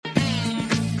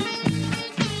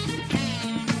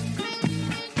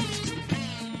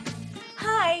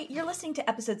listening to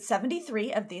episode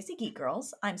 73 of Desi Geek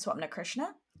Girls. I'm Swapna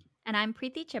Krishna. And I'm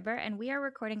Preeti Chibber, and we are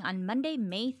recording on Monday,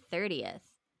 May 30th.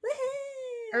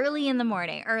 Woohoo! Early in the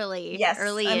morning. Early. Yes,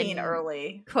 Early.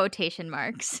 Early. Quotation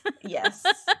marks. Yes.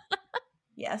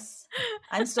 Yes.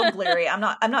 I'm still bleary. I'm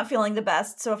not feeling the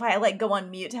best. So if I go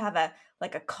on mute to have a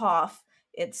cough,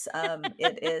 it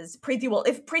is Preeti will.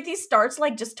 If Preeti starts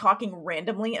just talking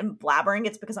randomly and blabbering,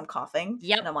 it's because I'm coughing.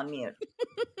 Yep. And I'm on mute.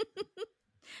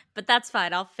 But that's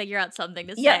fine. I'll figure out something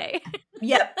to say.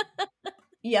 Yep.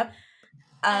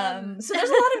 So there's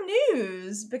a lot of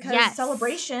news because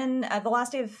Celebration, the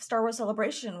last day of Star Wars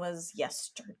Celebration was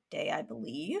yesterday, I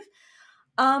believe.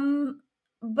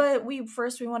 But we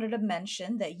wanted to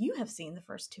mention that you have seen the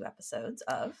first 2 episodes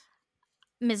of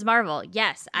Ms. Marvel.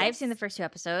 Yes, I've seen the first 2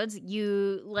 episodes.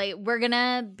 We're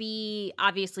gonna be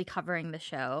obviously covering the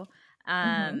show.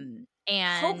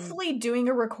 And hopefully doing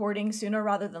a recording sooner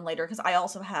rather than later, because I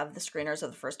also have the screeners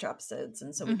of the first 2 episodes,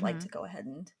 and so we'd like to go ahead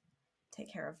and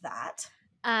take care of that.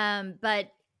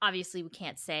 But obviously we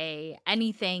can't say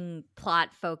anything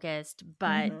plot focused,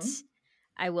 but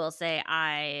I will say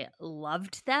I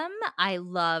loved them. I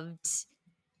loved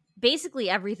basically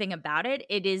everything about it.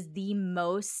 It is the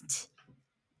most,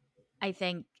 I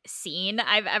think, scene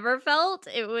I've ever felt.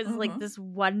 It was like this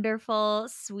wonderful,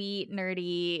 sweet,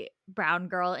 nerdy brown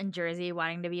girl in Jersey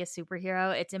wanting to be a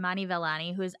superhero. It's Imani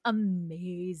Vellani, who is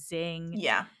amazing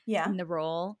in the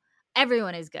role.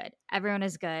 Everyone is good.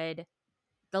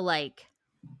 The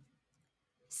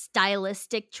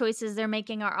stylistic choices they're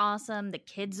making are awesome. The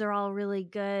kids are all really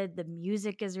good. The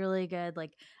music is really good.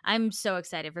 I'm so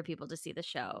excited for people to see the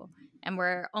show. And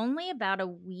we're only about a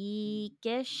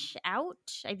weekish out.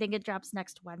 I think it drops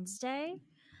next Wednesday,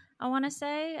 I want to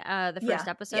say. The first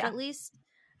episode at least.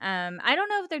 I don't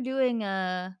know if they're doing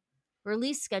a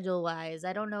release schedule wise.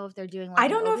 I don't know if they're doing I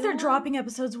don't know if they're dropping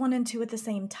episodes 1 and 2 at the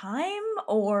same time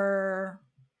or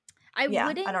I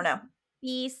wouldn't I don't know.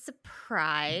 Be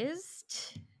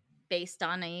surprised based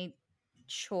on a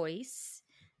choice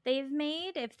they've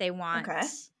made if they want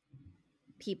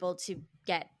people to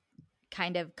get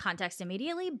kind of context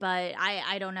immediately, but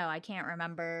I don't know. I can't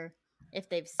remember if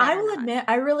they've said I will admit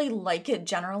I really like it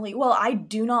generally. Well, I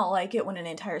do not like it when an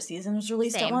entire season is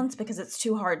released at once because it's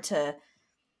too hard to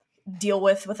deal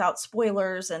with without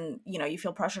spoilers, and you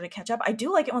feel pressure to catch up. I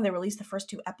do like it when they release the first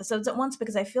 2 episodes at once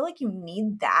because I feel like you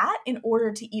need that in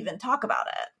order to even talk about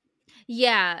it.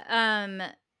 Yeah.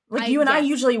 You and I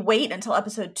usually wait until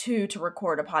episode 2 to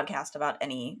record a podcast about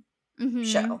any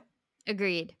show.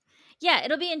 Agreed. Yeah,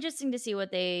 it'll be interesting to see what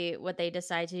they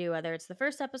decide to do, whether it's the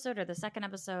first episode or the second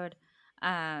episode.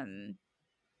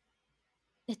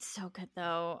 It's so good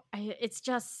though. It's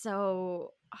just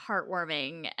so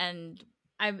heartwarming, and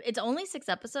it's only 6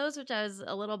 episodes, which I was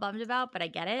a little bummed about, but I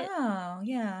get it. Oh,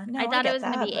 yeah. No, I thought it was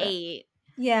going to be 8.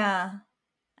 Yeah.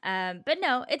 But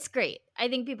no, it's great. I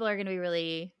think people are going to be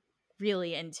really,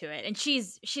 really into it. And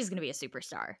she's going to be a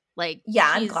superstar.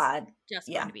 I'm glad. Just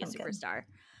going to be a superstar.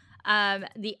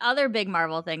 The other big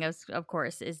Marvel thing, of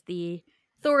course, is the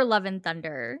Thor Love and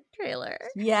Thunder trailer.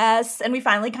 Yes. And we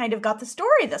finally kind of got the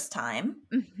story this time.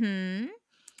 Mm-hmm.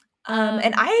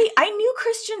 And I knew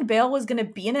Christian Bale was going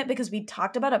to be in it because we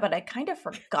talked about it, but I kind of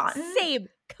forgotten. Same.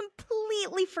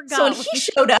 Completely forgot. So when he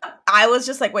showed up, I was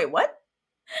just like, wait, what?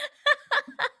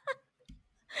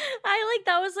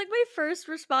 That was my first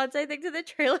response, I think, to the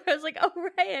trailer. I was like, oh,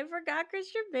 right. I forgot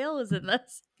Christian Bale was in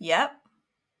this. Yep.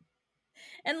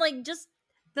 And just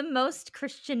the most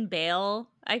Christian Bale,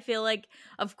 I feel like,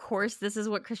 of course, this is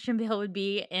what Christian Bale would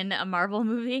be in a Marvel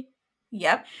movie.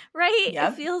 Yep. Right?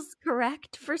 Yep. It feels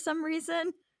correct for some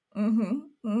reason. No,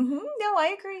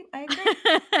 I agree.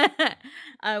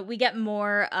 We get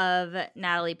more of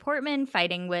Natalie Portman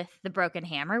fighting with the Broken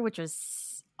Hammer, which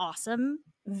was awesome.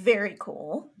 Very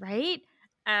cool. Right?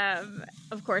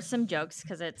 Of course, some jokes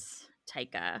because it's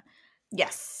Taika.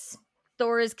 Yes.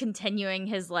 Thor is continuing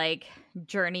his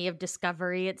journey of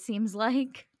discovery, it seems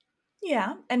like.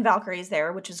 Yeah, and Valkyrie's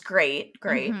there, which is great.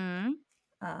 Great. Mm-hmm.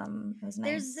 It was nice.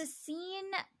 There's this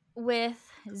scene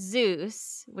with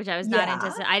Zeus, which I was not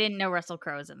anticipating. I didn't know Russell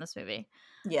Crowe was in this movie.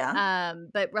 Yeah.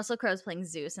 But Russell Crowe's playing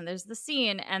Zeus, and there's the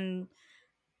scene, and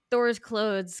Thor's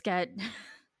clothes get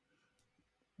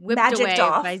whipped away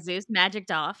by Zeus,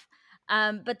 magicked off.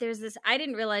 But there's this, I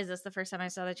didn't realize this the first time I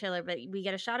saw the trailer, but we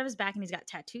get a shot of his back and he's got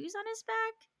tattoos on his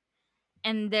back.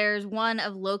 And there's one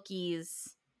of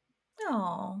Loki's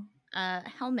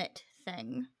helmet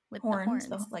thing with horns.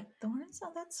 The horns. The horns?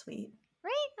 Oh, that's sweet.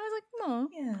 Right? I was like, oh.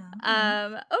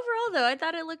 Yeah. Overall though, I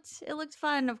thought it looked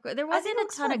fun. Of course, there wasn't a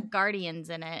ton of Guardians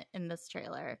in it in this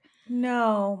trailer.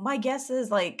 No. My guess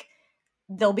is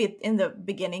they'll be in the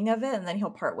beginning of it, and then he'll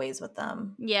part ways with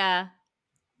them. Yeah,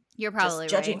 you're probably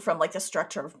just judging right. from like the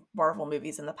structure of Marvel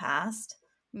movies in the past.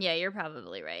 Yeah, you're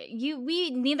probably right.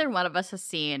 Neither one of us has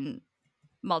seen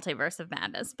Multiverse of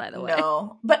Madness, by the way.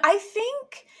 No, but I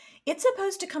think it's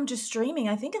supposed to come to streaming.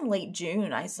 I think in late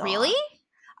June. I saw. Really?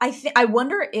 I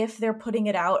wonder if they're putting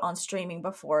it out on streaming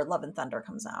before Love and Thunder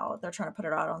comes out. They're trying to put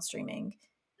it out on streaming.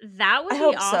 That would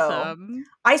be awesome.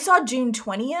 So. I saw June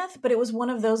 20th, but it was one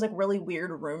of those like really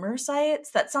weird rumor sites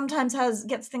that sometimes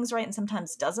gets things right and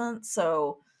sometimes doesn't.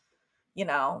 So, you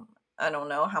know, I don't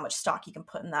know how much stock you can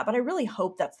put in that, but I really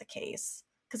hope that's the case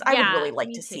because I would really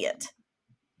like to see it.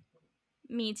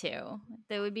 Me too.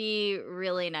 That would be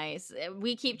really nice.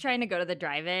 We keep trying to go to the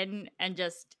drive-in and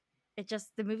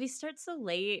the movie starts so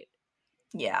late.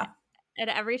 Yeah. And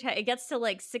every time it gets to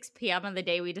like 6 p.m. on the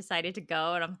day we decided to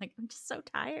go, and I'm like, I'm just so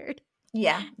tired.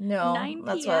 Yeah, no. 9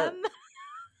 that's p.m. What,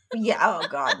 yeah, oh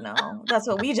god, no. That's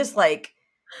what we just like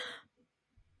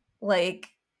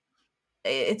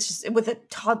it's just with a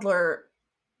toddler,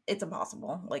 it's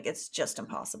impossible. Like it's just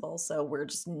impossible. So we're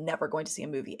just never going to see a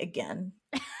movie again.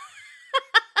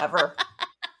 Ever.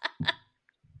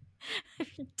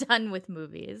 Done with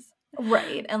movies.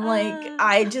 Right. And like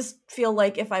I just feel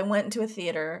like if I went into a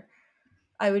theater,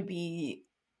 I would be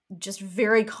just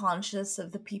very conscious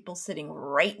of the people sitting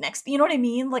right next. You know what I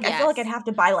mean? Like I feel like I'd have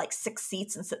to buy like 6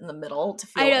 seats and sit in the middle to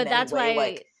feel. I know that's why.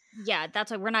 Like, yeah,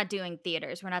 that's why we're not doing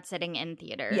theaters. We're not sitting in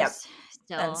theaters. Yep.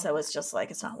 Still. And so it's just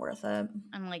like it's not worth it.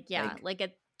 I'm like, yeah, like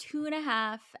a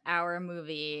 2.5 hour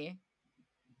movie,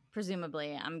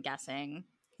 presumably. I'm guessing.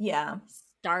 Yeah.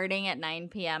 Starting at 9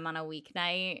 p.m. on a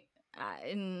weeknight.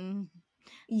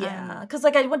 Yeah, because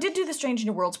like I did do the Strange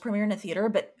New Worlds premiere in a theater,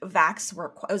 but it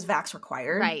was Vax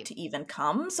required to even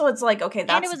come. So it's like, okay,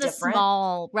 that's different. And it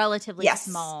was relatively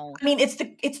small. I mean, it's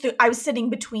the I was sitting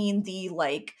between the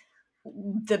like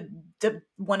the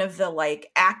one of the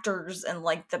like actors and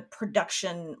like the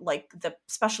production, like the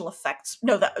special effects,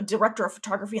 the director of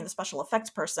photography and the special effects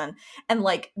person, and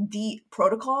like the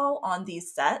protocol on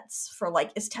these sets for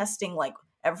like is testing like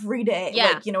every day.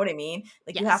 Like, you know what I mean?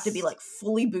 Like you have to be like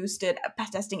fully boosted,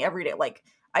 testing every day. Like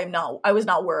I was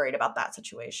not worried about that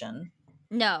situation.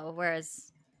 No,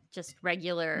 whereas just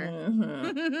regular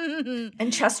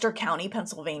in Chester County,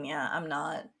 Pennsylvania, I'm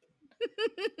not.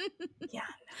 Yeah.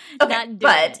 Okay,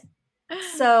 but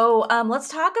so let's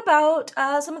talk about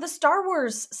some of the Star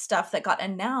Wars stuff that got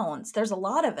announced. There's a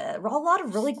lot of it. A lot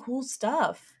of really cool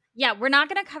stuff. Yeah, we're not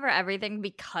going to cover everything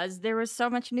because there was so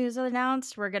much news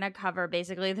announced. We're going to cover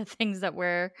basically the things that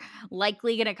we're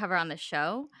likely going to cover on the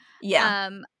show. Yeah.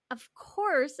 Of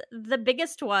course, the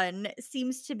biggest one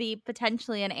seems to be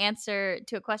potentially an answer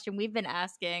to a question we've been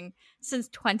asking since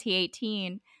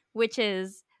 2018, which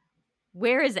is,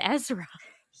 where is Ezra?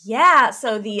 Yeah,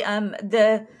 so I think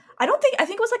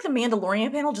it was like the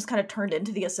Mandalorian panel just kind of turned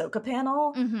into the Ahsoka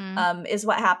panel, is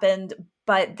what happened.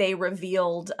 But they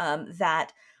revealed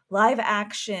that live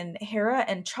action Hera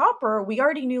and Chopper, we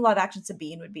already knew live action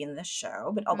Sabine would be in this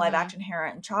show, but live action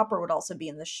Hera and Chopper would also be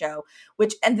in the show,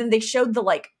 and then they showed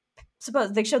the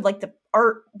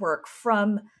artwork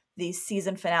from the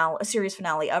series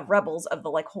finale of Rebels of the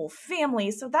like whole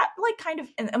family. So that like kind of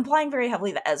implying very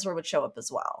heavily that Ezra would show up as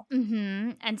well.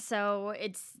 And so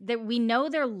it's that we know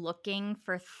they're looking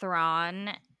for Thrawn,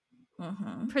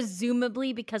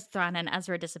 presumably because Thrawn and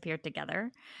Ezra disappeared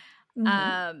together.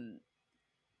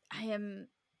 I am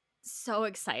so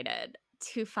excited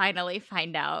to finally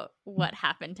find out what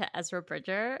happened to Ezra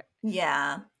Bridger.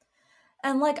 Yeah.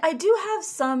 And like I do have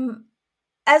some,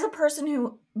 as a person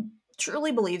who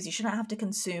truly believes you shouldn't have to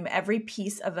consume every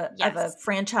piece of a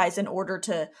franchise in order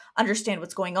to understand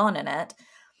what's going on in it,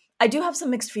 I do have some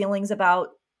mixed feelings about.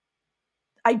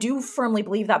 I do firmly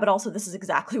believe that, but also this is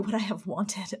exactly what I have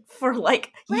wanted for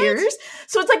like years.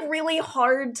 So it's like really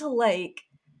hard to like.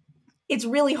 It's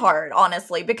really hard,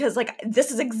 honestly, because like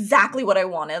this is exactly what I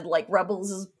wanted. Like Rebels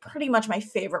is pretty much my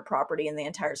favorite property in the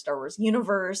entire Star Wars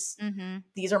universe.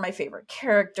 These are my favorite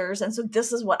characters, and so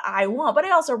this is what I want. But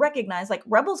I also recognize like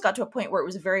Rebels got to a point where it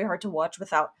was very hard to watch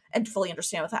without and fully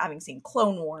understand without having seen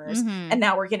Clone Wars, and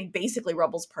now we're getting basically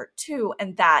Rebels Part 2,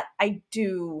 and that I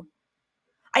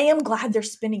am glad they're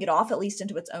spinning it off at least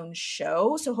into its own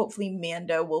show. So hopefully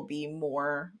Mando will be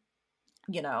more,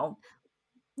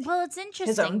 well, it's interesting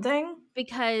his own thing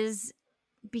because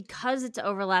it's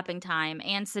overlapping time,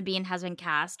 and Sabine has been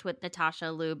cast with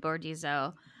Natasha Liu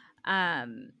Bordizzo,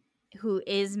 who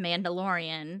is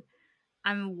Mandalorian.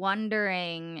 I'm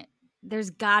wondering, there's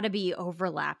got to be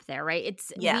overlap there, right?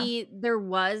 There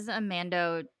was a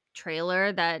Mando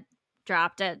trailer that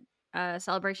dropped at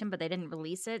Celebration, but they didn't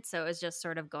release it, so it was just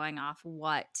sort of going off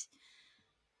what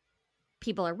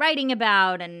people are writing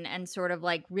about and sort of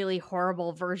like really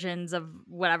horrible versions of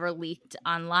whatever leaked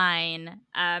online.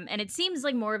 And it seems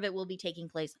like more of it will be taking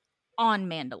place on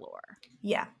Mandalore.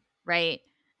 Yeah. Right?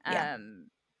 Yeah.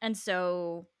 And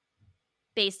so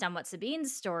based on what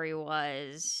Sabine's story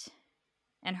was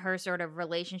and her sort of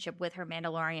relationship with her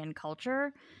Mandalorian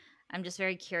culture, I'm just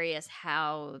very curious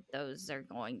how those are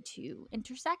going to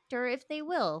intersect, or if they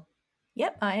will.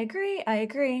 Yep, I agree. I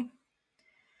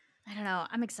don't know.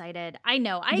 I'm excited. I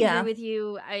know. I agree with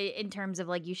you in terms of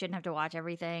like you shouldn't have to watch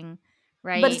everything,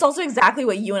 right? But it's also exactly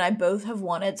what you and I both have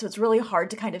wanted, so it's really hard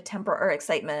to kind of temper our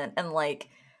excitement. And like,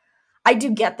 I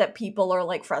do get that people are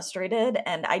like frustrated,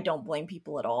 and I don't blame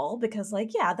people at all, because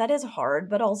like, yeah, that is hard,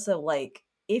 but also like,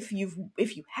 if you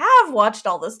have watched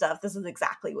all this stuff, this is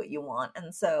exactly what you want.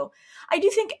 And so I do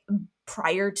think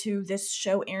prior to this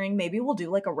show airing, maybe we'll do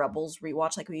like a Rebels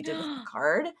rewatch like we did with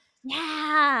Picard.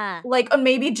 Yeah. Like, or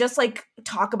maybe just like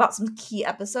talk about some key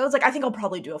episodes. Like, I think I'll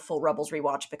probably do a full Rebels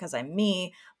rewatch because I'm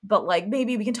me, but like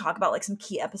maybe we can talk about like some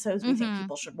key episodes we think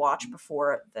people should watch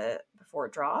before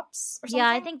it drops or something. Yeah,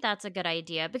 I think that's a good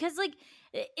idea, because like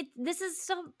this is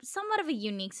somewhat of a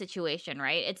unique situation,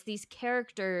 right? It's these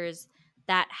characters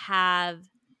that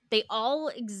they all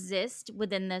exist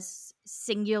within this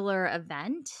singular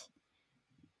event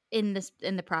in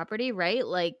the property, right?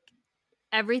 Like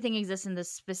everything exists in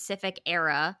this specific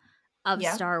era of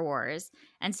Star Wars,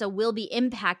 and so will be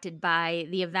impacted by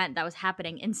the event that was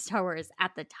happening in Star Wars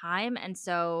at the time. And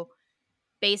so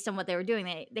based on what they were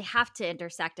doing, they have to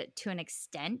intersect it to an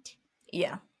extent.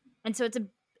 Yeah. And so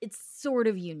it's sort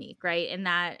of unique, right? In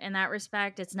that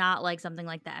respect, it's not like something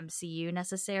like the MCU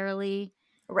necessarily,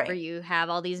 right, where you have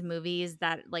all these movies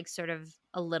that like sort of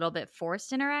a little bit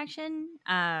forced interaction.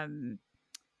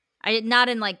 Not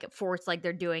in like forced like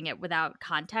they're doing it without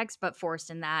context, but forced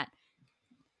in that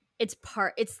it's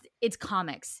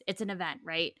comics, it's an event,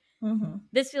 right?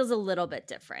 This feels a little bit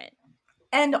different.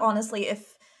 And honestly,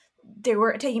 if they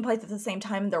were taking place at the same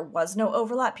time and there was no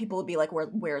overlap, people would be like,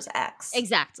 where's X?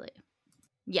 Exactly.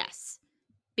 Yes.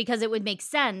 Because it would make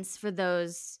sense for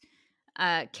those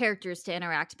characters to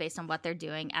interact based on what they're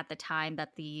doing at the time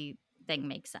that the thing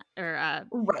makes sense or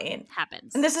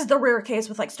happens. And this is the rare case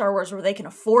with like Star Wars where they can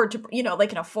afford to,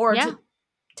 to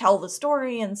tell the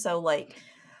story. And so like,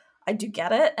 I do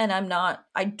get it, and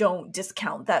I don't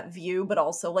discount that view, but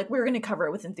also like we're going to cover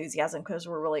it with enthusiasm because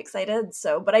we're really excited.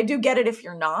 So, but I do get it if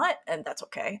you're not, and that's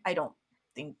okay. I don't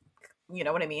think, you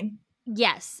know what I mean?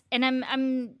 Yes. And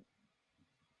I'm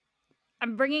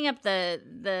bringing up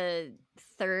the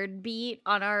third beat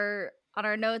on our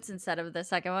notes instead of the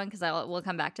second one, because we'll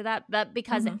come back to that. But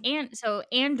because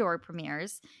Andor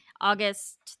premieres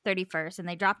August 31st, and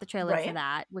they dropped the trailer for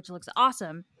that, which looks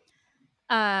awesome.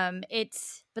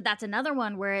 But that's another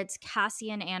one where it's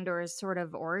Cassian Andor's sort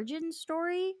of origin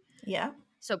story. Yeah.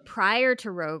 So prior to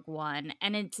Rogue One,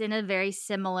 and it's in a very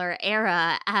similar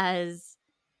era as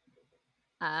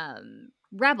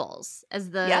Rebels, as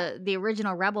the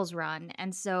original Rebels run.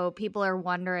 And so people are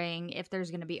wondering if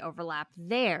there's going to be overlap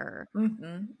there.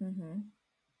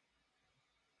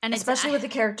 And especially with the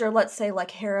character, let's say like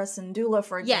Hera Syndulla,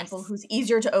 for example, who's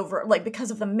easier to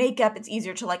because of the makeup, it's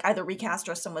easier to like either recast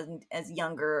her someone as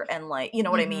younger and like, you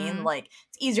know what I mean? Like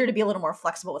it's easier to be a little more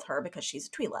flexible with her because she's a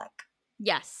Twi'lek.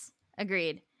 Yes,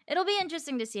 agreed. It'll be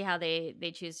interesting to see how they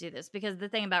choose to do this, because the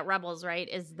thing about Rebels, right,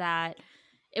 is that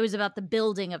it was about the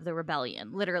building of the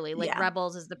rebellion, literally. Like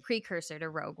Rebels is the precursor to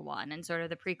Rogue One and sort of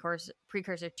the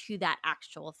precursor to that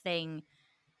actual thing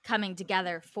coming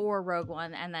together for Rogue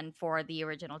One and then for the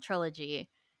original trilogy.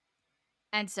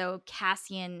 And so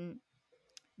Cassian,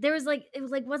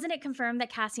 wasn't it confirmed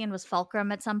that Cassian was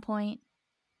Fulcrum at some point?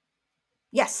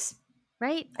 Yes.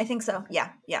 Right? I think so. Yeah.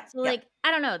 So like,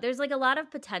 I don't know. There's like a lot of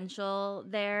potential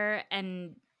there,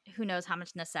 and who knows how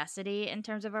much necessity in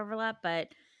terms of overlap, but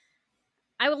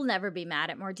I will never be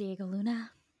mad at more Diego Luna.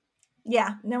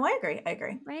 Yeah. No, I agree.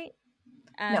 Right?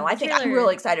 No, I think I'm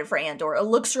really excited for Andor. It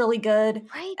looks really good.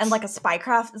 Right. And like it's like a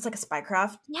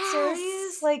spycraft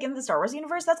series, like in the Star Wars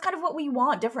universe. That's kind of what we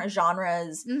want, different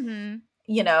genres,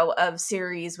 of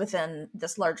series within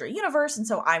this larger universe. And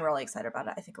so I'm really excited about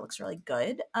it. I think it looks really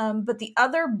good. But the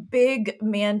other big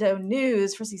Mando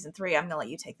news for season 3, I'm going to let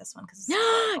you take this one.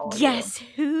 Guess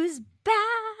who's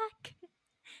back?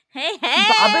 Hey!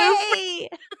 Babu.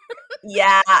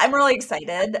 Yeah, I'm really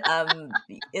excited.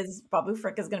 Babu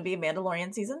Frick is going to be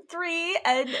Mandalorian season 3,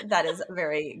 and that is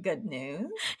very good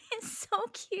news. It's so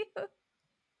cute.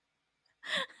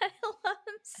 I love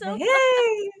him so much.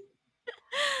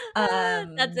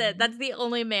 That's it. That's the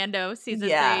only Mando season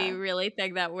 3 really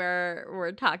thing that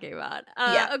we're talking about.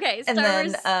 Okay, Star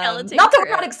Wars Skeleton not that Crew.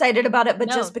 we're not excited about it, but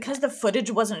just because the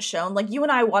footage wasn't shown, like you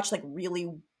and I watched like really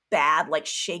bad, like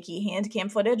shaky hand cam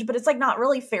footage, but it's like not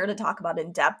really fair to talk about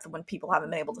in depth when people haven't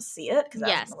been able to see it because it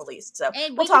hasn't been released. So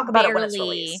we'll talk about it when it's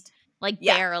released.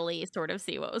 Barely sort of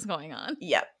see what was going on.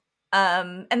 Yep.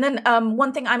 And then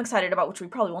one thing I'm excited about, which we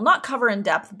probably will not cover in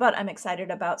depth, but I'm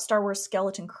excited about Star Wars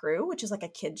Skeleton Crew, which is like a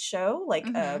kids show, like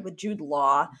with Jude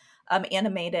Law,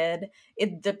 animated.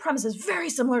 The premise is very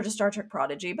similar to Star Trek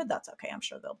Prodigy, but that's okay. I'm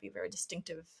sure they'll be very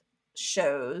distinctive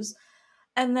shows.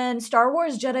 And then Star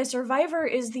Wars Jedi Survivor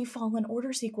is the Fallen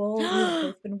Order sequel we've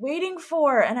both been waiting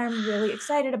for, and I'm really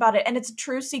excited about it. And it's a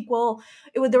true sequel.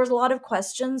 There was a lot of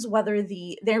questions whether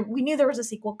we knew there was a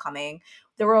sequel coming.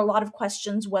 There were a lot of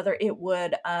questions whether it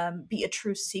would be a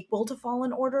true sequel to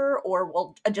Fallen Order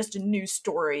or just a new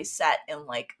story set in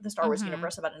like the Star Wars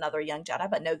universe about another young Jedi.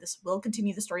 But no, this will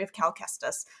continue the story of Cal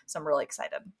Kestis, so I'm really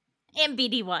excited. And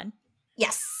BD1.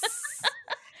 Yes.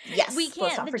 Yes.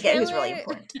 Let's not forget who's really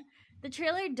important. The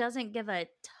trailer doesn't give a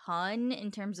ton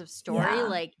in terms of story. Yeah.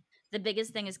 Like, the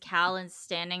biggest thing is Cal is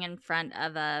standing in front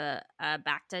of a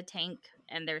Bacta tank,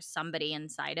 and there's somebody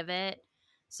inside of it.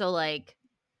 So, like,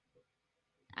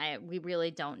 we really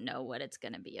don't know what it's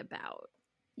going to be about.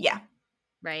 Yeah.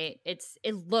 Right? Based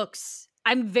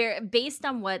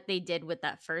on what they did with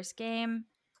that first game,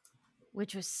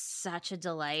 which was such a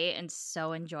delight and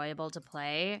so enjoyable to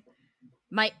play,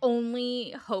 my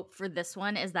only hope for this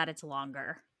one is that it's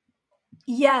longer.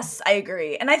 Yes, I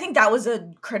agree. And I think that was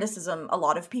a criticism a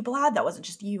lot of people had. That wasn't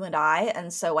just you and I.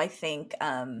 And so I think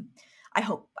I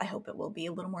hope it will be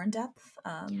a little more in depth.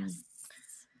 Yes.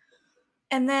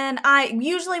 And then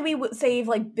we would save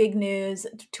like big news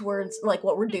towards like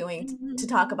what we're doing to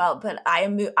talk about, but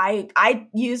I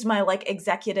use my like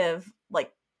executive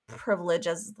like privilege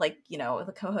as like, you know,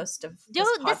 the co-host of this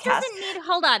podcast.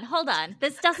 Hold on.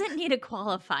 This doesn't need a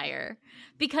qualifier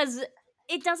because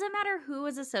it doesn't matter who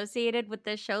is associated with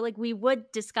this show. Like, we would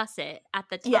discuss it at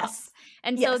the top. Yes.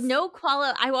 And so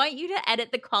I want you to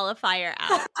edit the qualifier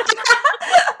out.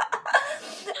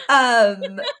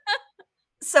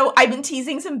 So I've been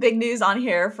teasing some big news on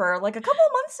here for like a couple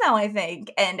of months now, I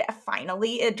think. And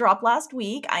finally it dropped last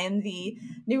week. I am the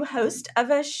new host of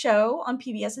a show on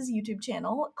PBS's YouTube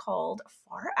channel called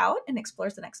Far Out and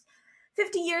explores the next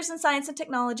 50 years in science and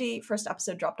technology. First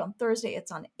episode dropped on Thursday.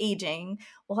 It's on aging.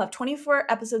 We'll have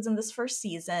 24 episodes in this first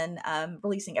season,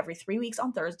 releasing every 3 weeks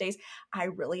on Thursdays. I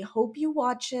really hope you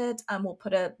watch it. We'll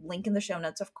put a link in the show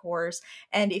notes, of course.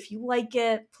 And if you like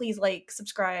it, please like,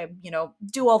 subscribe, you know,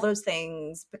 do all those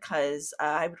things because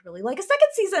I would really like a second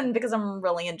season because I'm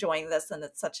really enjoying this and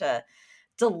it's such a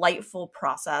delightful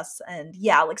process. And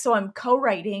yeah, like, so I'm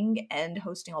co-writing and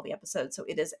hosting all the episodes, so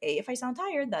it is if I sound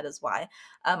tired, that is why.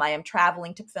 I am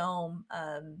traveling to film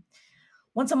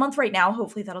once a month right now.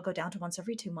 Hopefully that'll go down to once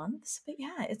every 2 months, but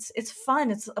yeah, it's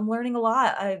fun. I'm learning a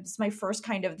lot. It's my first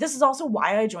this is also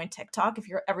why I joined TikTok. If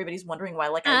everybody's wondering why,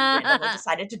 like, I randomly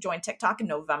decided to join TikTok in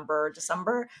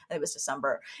December. It was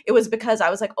December. It was because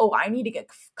I was like, oh, I need to get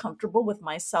comfortable with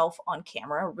myself on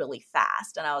camera really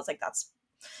fast, and I was like,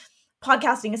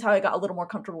 podcasting is how I got a little more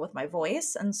comfortable with my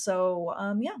voice. And so,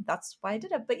 yeah, that's why I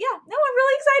did it. But yeah, no, I'm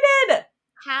really excited.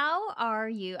 How are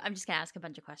you? I'm just going to ask a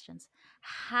bunch of questions.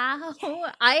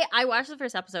 I watched the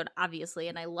first episode, obviously,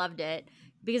 and I loved it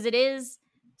because it is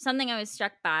something I was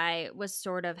struck by was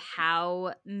sort of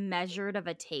how measured of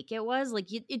a take it was. Like,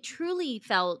 it truly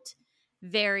felt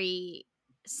very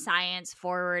science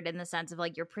forward in the sense of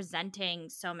like you're presenting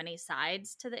so many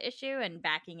sides to the issue and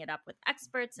backing it up with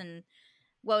experts. And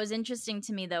what was interesting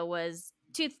to me, though, was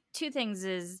two things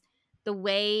is the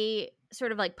way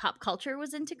sort of like pop culture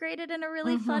was integrated in a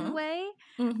really fun way.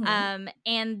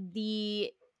 And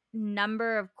the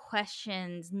number of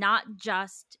questions, not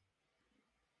just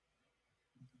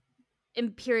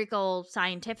empirical,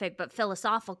 scientific, but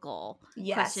philosophical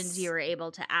questions you were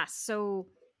able to ask. So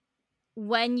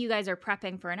when you guys are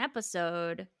prepping for an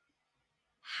episode,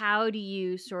 how do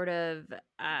you sort of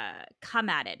come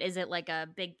at it? Is it like a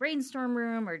big brainstorm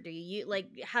room, or do you like,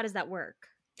 how does that work?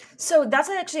 So that's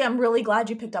actually, I'm really glad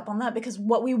you picked up on that, because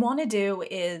what we want to do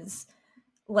is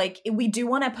like, we do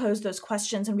want to pose those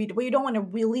questions and we don't want to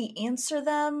really answer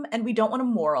them, and we don't want to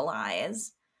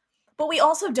moralize, but we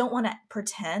also don't want to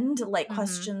pretend like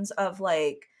questions of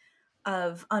like,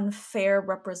 of unfair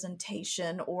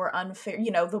representation or unfair, you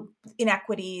know, the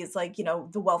inequities, like, you know,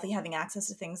 the wealthy having access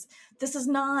to things. These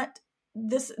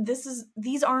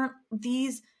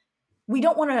we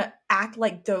don't want to act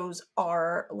like those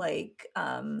are like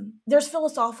there's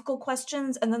philosophical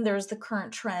questions, and then there's the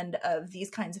current trend of these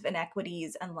kinds of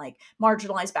inequities and like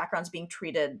marginalized backgrounds being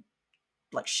treated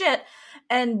like shit,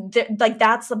 and like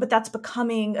that's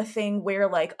becoming a thing where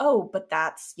like, oh, but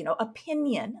that's, you know,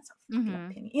 opinion, that's a fucking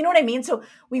opinion, you know what I mean? So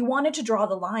we wanted to draw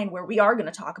the line where we are going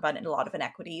to talk about a lot of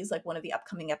inequities. Like one of the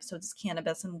upcoming episodes is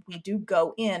cannabis, and we do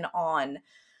go in on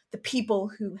the people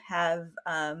who have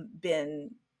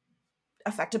been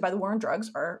affected by the war on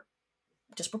drugs are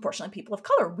disproportionately people of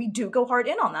color. We do go hard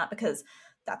in on that because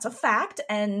that's a fact,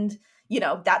 and you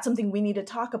know, that's something we need to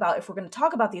talk about if we're going to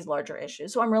talk about these larger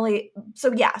issues.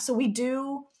 So we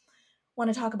do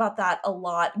want to talk about that a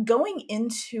lot going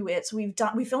into it. So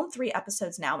we filmed 3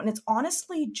 episodes now, and it's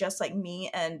honestly just like me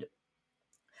and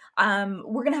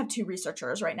we're going to have 2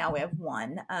 researchers right now. We have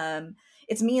one.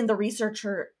 It's me and the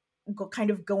researcher kind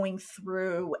of going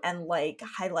through and like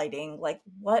highlighting like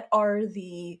what are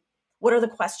the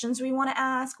questions we want to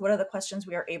ask, what are the questions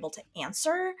we are able to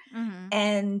answer,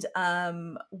 and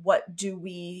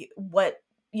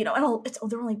you know,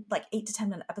 and they're only like 8 to 10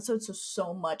 minute episodes,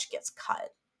 so much gets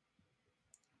cut.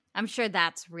 I'm sure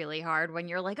that's really hard when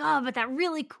you're like, oh, but that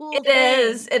really cool It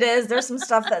is. There's some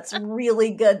stuff that's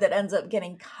really good that ends up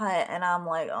getting cut, and I'm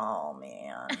like, oh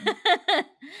man.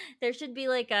 There should be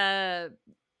like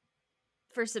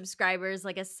for subscribers,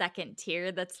 like a second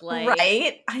tier that's like,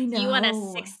 right? I know. Do you want a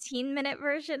 16-minute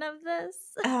version of this?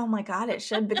 Oh my god, it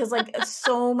should, because like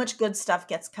so much good stuff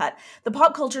gets cut. The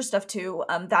pop culture stuff too,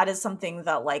 that is something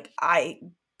that like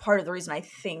part of the reason I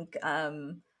think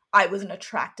I was an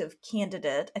attractive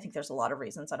candidate. I think there's a lot of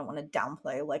reasons. I don't want to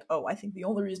downplay like, oh, I think the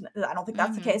only reason, I don't think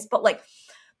that's the case, but like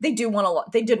they did want a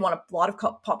lot of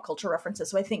pop culture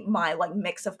references. So I think my like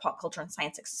mix of pop culture and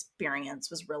science experience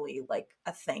was really like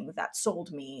a thing that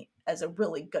sold me as a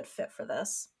really good fit for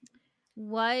this.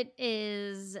 What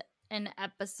is an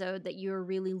episode that you're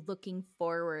really looking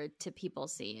forward to people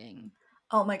seeing?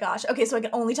 Oh my gosh. Okay, so I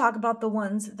can only talk about the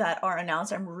ones that are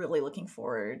announced. I'm really looking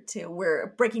forward to.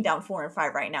 We're breaking down 4 and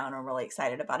 5 right now, and I'm really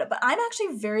excited about it. But I'm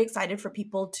actually very excited for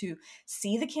people to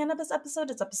see the cannabis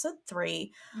episode. It's episode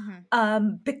 3,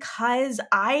 because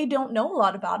I don't know a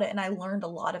lot about it, and I learned a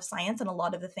lot of science, and a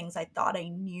lot of the things I thought I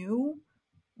knew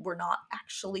were not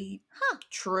actually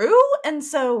true. And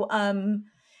so,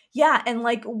 yeah, and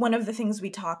like one of the things we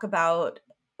talk about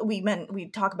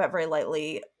very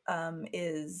lightly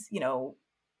is, you know,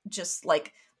 just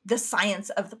like the science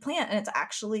of the plant, and it's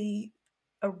actually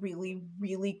a really,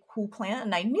 really cool plant.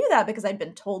 And I knew that because I'd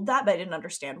been told that, but I didn't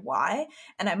understand why.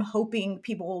 And I'm hoping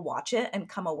people will watch it and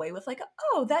come away with like,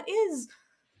 oh, that is,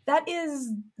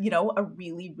 you know, a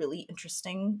really, really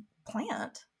interesting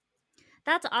plant.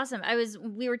 That's awesome.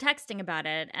 We were texting about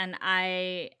it, and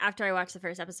after I watched the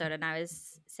first episode, and I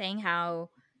was saying how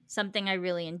something I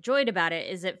really enjoyed about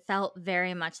it is it felt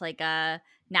very much like a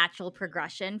natural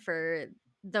progression for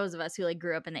those of us who like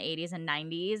grew up in the 80s and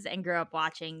 90s and grew up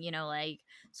watching, you know, like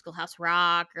Schoolhouse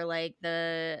Rock or like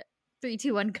the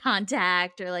 3-2-1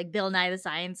 Contact or like Bill Nye the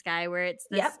Science Guy, where it's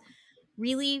this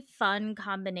really fun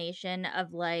combination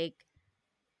of like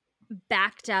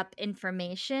backed up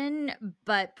information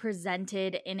but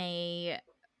presented in a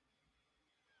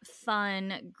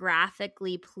fun,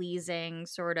 graphically pleasing,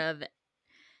 sort of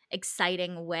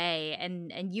exciting way.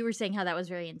 And you were saying how that was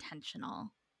very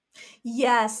intentional.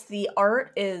 Yes, the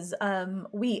art is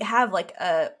we have like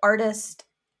a artist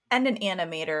and an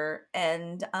animator,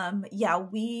 and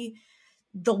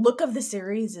the look of the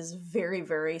series is very,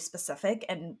 very specific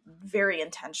and very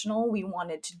intentional. We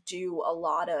wanted it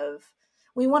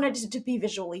to be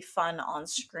visually fun on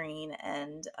screen,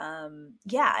 and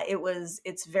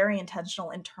it's very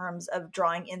intentional in terms of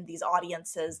drawing in these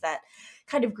audiences that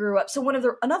kind of grew up. So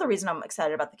another reason I'm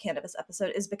excited about the cannabis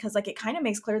episode is because like it kind of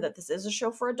makes clear that this is a show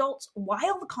for adults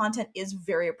while the content is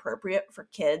very appropriate for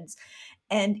kids.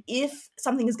 And if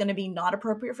something is going to be not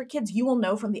appropriate for kids, you will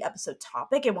know from the episode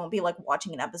topic. It won't be like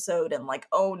watching an episode and like,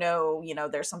 oh no, you know,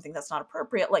 there's something that's not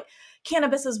appropriate. Like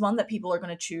cannabis is one that people are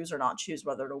going to choose or not choose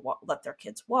whether to let their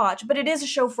kids watch, but it is a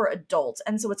show for adults.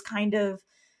 And so it's kind of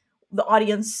the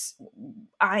audience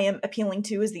I am appealing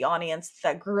to is the audience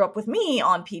that grew up with me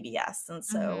on PBS. And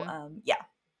so,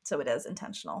 so it is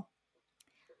intentional.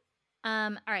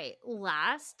 All right.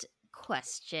 Last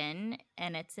question,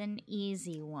 and it's an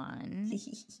easy one.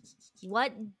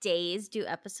 What days do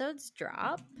episodes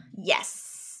drop?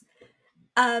 Yes.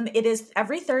 It is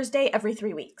every Thursday, every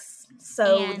 3 weeks.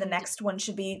 So the next one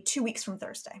should be 2 weeks from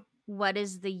Thursday. What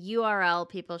is the URL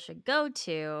people should go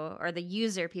to, or the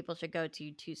user people should go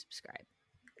to subscribe?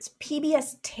 It's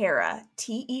PBS Terra,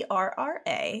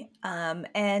 Terra.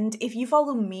 And if you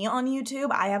follow me on YouTube,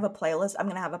 I have a playlist.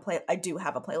 I do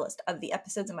have a playlist of the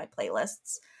episodes in my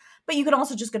playlists. But you can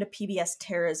also just go to PBS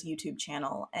Terra's YouTube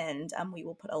channel, and we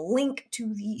will put a link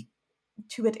to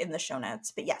it in the show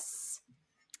notes. But yes.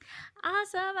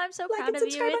 Awesome. I'm so proud of you.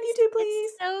 Subscribe on YouTube,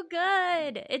 please. It's so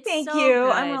good. Thank so you.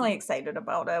 good. I'm really excited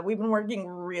about it. We've been working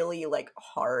really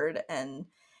hard, and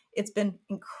it's been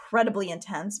incredibly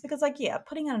intense because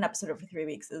putting on an episode over 3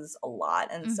 weeks is a lot.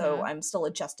 And so I'm still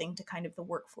adjusting to kind of the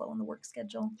workflow and the work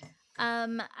schedule.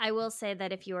 I will say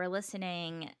that if you are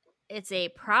listening, it's a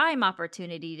prime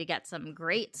opportunity to get some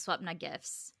great Swapna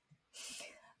gifts.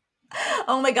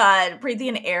 Oh my God, Preeti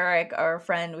and Eric, our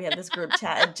friend, we had this group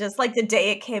chat. Just the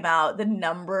day it came out, the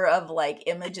number of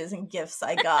images and gifs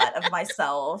I got of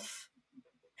myself.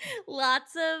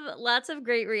 Lots of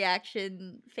great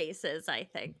reaction faces, I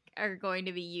think, are going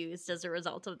to be used as a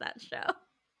result of that show.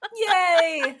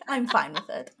 Yay! I'm fine with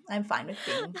it. I'm fine with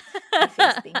my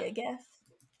face being a gif.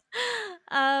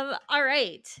 All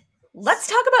right. Let's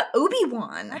talk about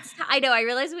Obi-Wan. I know. I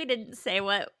realized we didn't say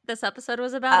what this episode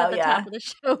was about at the top of the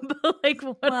show, but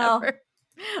whatever.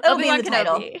 Well, Obi-Wan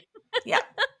Kenobi. Yeah.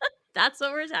 That's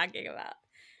what we're talking about.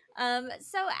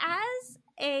 So as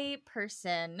a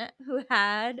person who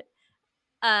had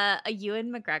a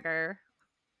Ewan McGregor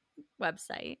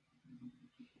wherbsite,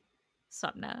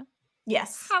 Swapna.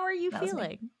 Yes. How are you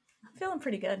feeling? I'm feeling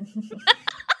pretty good.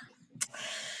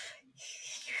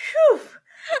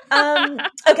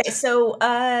 Okay, so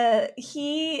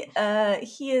he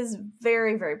is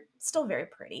very, very still very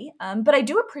pretty. But I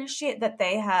do appreciate that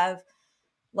they have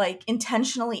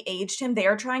intentionally aged him. They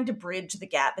are trying to bridge the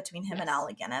gap between him and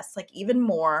Alec Guinness, even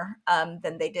more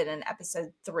than they did in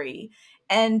episode 3.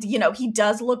 And he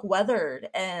does look weathered,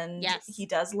 and he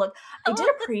does look. I did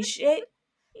appreciate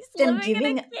them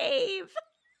giving in a cave.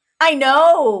 I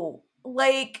know,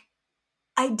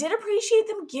 I did appreciate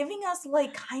them giving us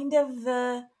kind of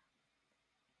the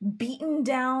beaten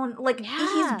down,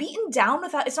 he's beaten down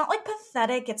without. It's not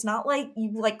pathetic. It's not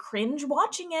you cringe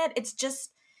watching it. It's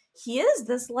just he is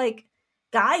this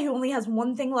guy who only has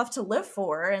one thing left to live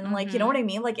for, and you know what I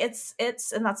mean. It's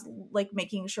and that's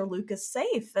making sure Luke is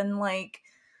safe, and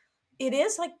it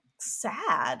is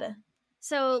sad.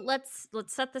 So let's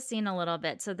set the scene a little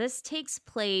bit. So this takes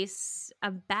place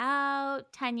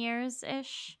about 10 years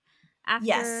ish after.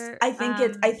 Yes, I think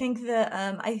it's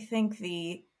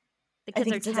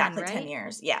exactly 10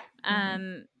 years. Yeah.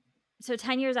 So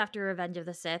 10 years after Revenge of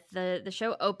the Sith, the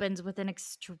show opens with an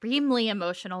extremely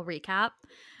emotional recap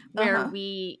where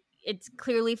it's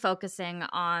clearly focusing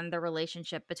on the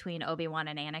relationship between Obi-Wan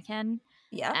and Anakin.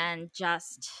 Yeah. And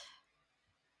just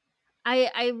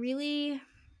I really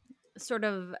sort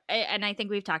of, and I think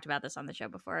we've talked about this on the show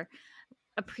before,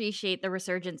 appreciate the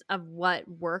resurgence of what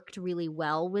worked really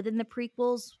well within the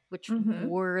prequels, which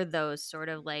were those sort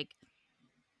of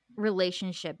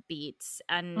relationship beats.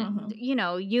 And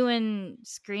Ewan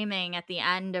screaming at the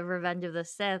end of Revenge of the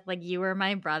Sith, you were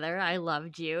my brother, I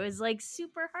loved you, is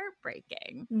super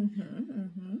heartbreaking.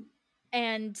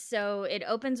 And so it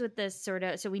opens with this sort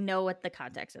of, so we know what the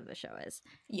context of the show is.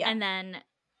 Yeah. And then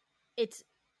it's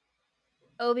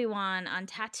Obi-Wan on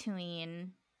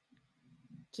Tatooine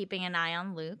keeping an eye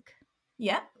on Luke.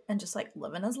 Yeah, and just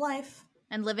living his life.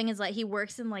 He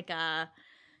works in a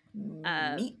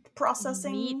meat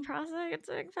processing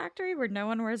factory where no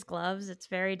one wears gloves. It's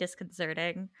very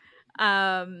disconcerting.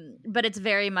 But it's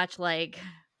very much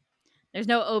there's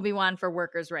no Obi-Wan for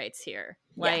workers' rights here.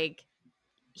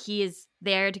 He is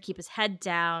there to keep his head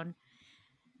down.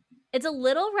 It's a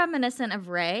little reminiscent of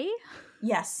Rey.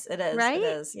 Yes, it is. Right? It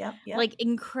is. Yep.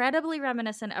 Incredibly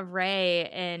reminiscent of Rey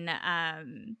in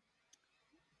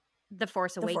The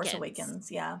Force Awakens. The Force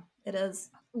Awakens, yeah. It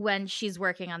is. When she's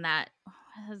working on that,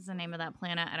 what is the name of that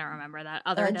planet? I don't remember that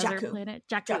other desert planet.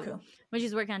 Jakku. When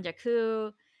she's working on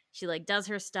Jakku, she does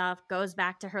her stuff, goes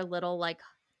back to her little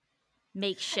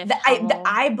makeshift.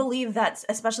 I believe that's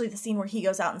especially the scene where he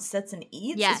goes out and sits and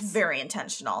eats is very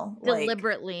intentional.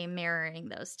 Deliberately mirroring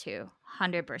those two,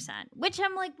 100%. Which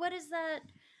I'm what is that?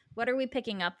 What are we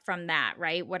picking up from that,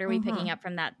 right? What are we picking up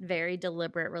from that very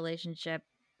deliberate relationship,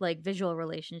 visual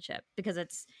relationship? Because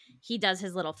he does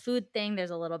his little food thing.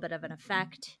 There's a little bit of an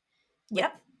effect.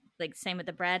 Yep. Same with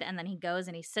the bread. And then he goes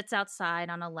and he sits outside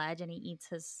on a ledge and he eats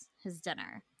his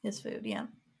dinner. His food, yeah.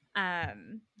 I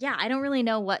don't really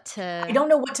know what to. I don't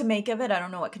know what to make of it. I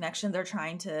don't know what connection they're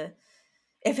trying to.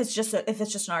 If it's just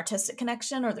an artistic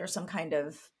connection, or there's some kind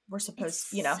of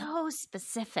so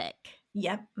specific.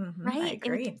 Yep. Right. I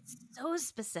agree. It's so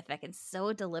specific and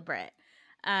so deliberate.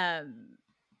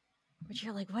 Which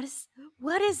you're like,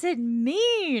 what does it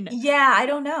mean? Yeah, I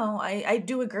don't know. I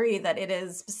do agree that it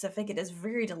is specific. It is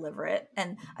very deliberate,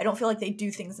 and I don't feel like they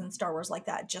do things in Star Wars like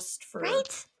that just for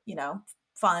Right?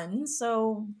 fun.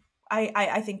 So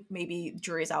I think maybe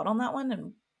jury's out on that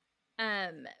one.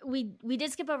 And We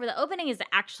did skip over the opening is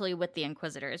actually with the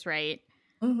Inquisitors, right?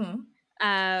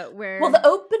 Where well, the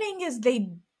opening is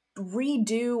they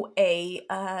redo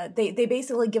they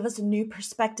basically give us a new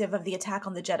perspective of the attack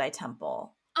on the Jedi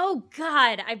Temple. Oh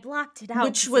God, I blocked it out.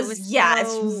 Which was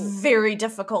it's very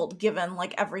difficult given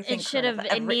like everything.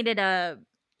 It needed a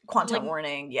content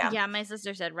warning. Yeah, my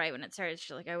sister said right when it started,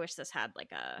 she's like, I wish this had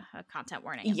like a content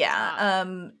warning. Yeah,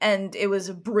 and it was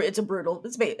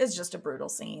it's just a brutal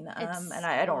scene. And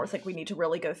I don't think we need to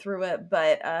really go through it,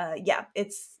 but yeah,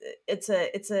 it's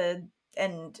a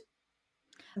and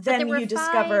then you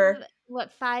discover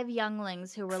five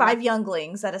younglings who were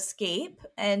younglings that escape,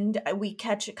 and we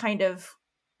catch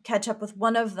up with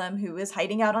one of them who is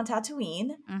hiding out on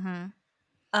Tatooine.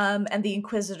 And the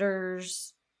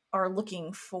Inquisitors are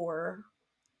looking for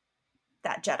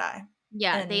that Jedi.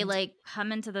 Yeah, they like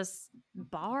come into this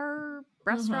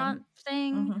restaurant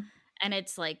thing, and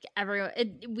it's like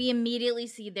we immediately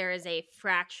see there is a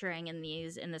fracturing in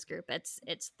this group.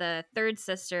 It's the third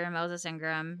sister, Moses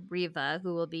Ingram, Reva,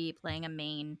 who will be playing a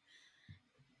main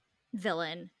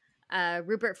villain,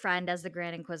 Rupert Friend as the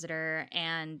Grand Inquisitor,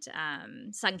 and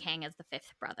Sun Kang as the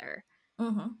fifth brother.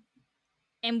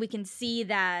 And we can see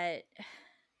that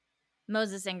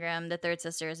Moses Ingram, the third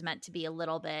sister, is meant to be a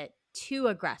little bit too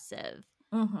aggressive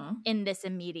in this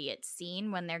immediate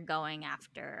scene when they're going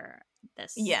after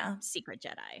this secret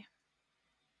Jedi.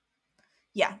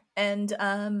 Yeah, and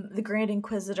the Grand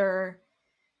Inquisitor,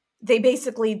 they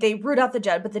root out the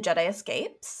Jedi, but the Jedi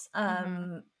escapes.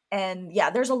 And yeah,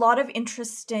 there's a lot of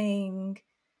interesting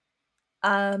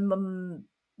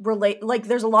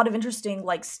there's a lot of interesting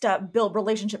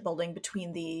relationship building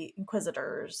between the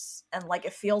Inquisitors, and like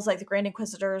it feels like the Grand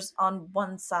Inquisitors on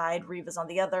one side, Reva's on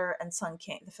the other, and Sun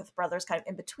Kang, the fifth brother, is kind of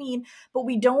in between, but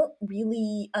we don't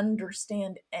really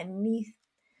understand any.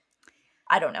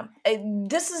 I don't know.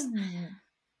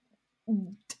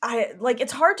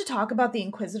 It's hard to talk about the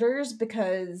Inquisitors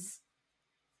because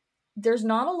there's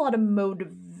not a lot of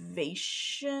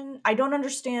motivation. I don't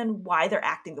understand why they're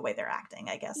acting the way they're acting,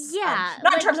 I guess. Yeah.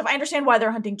 Not in terms of, I understand why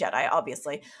they're hunting Jedi,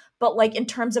 obviously, but like in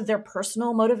terms of their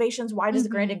personal motivations, why does the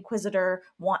Grand Inquisitor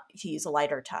want to use a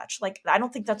lighter touch? Like, I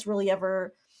don't think that's really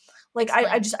ever, like,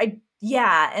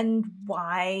 and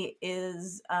why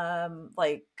is,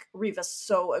 Reva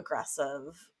so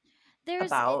aggressive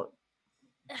about...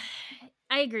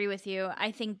 I agree with you.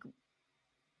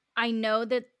 I know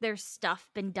that there's stuff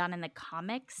been done in the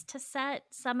comics to set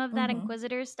some of that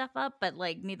Inquisitor stuff up, but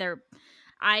like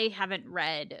I haven't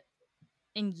read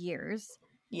in years.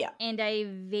 Yeah. And I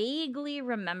vaguely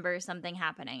remember something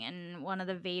happening in one of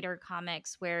the Vader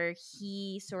comics where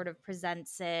he sort of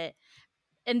presents it.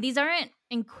 And these aren't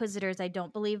Inquisitors, I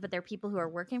don't believe, but they're people who are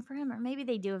working for him, or maybe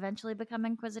they do eventually become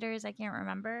Inquisitors. I can't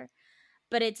remember.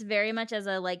 But it's very much as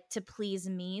a like to please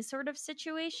me sort of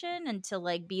situation and to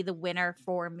like be the winner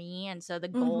for me. And so the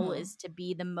goal is to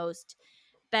be the most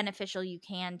beneficial you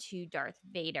can to Darth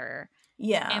Vader.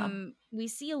 Yeah. And we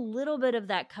see a little bit of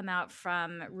that come out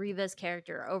from Reva's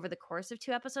character over the course of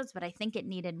 2 episodes, but I think it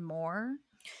needed more.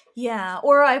 Yeah,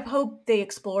 or I hope they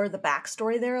explore the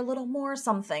backstory there a little more,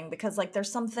 something, because like there's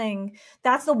something,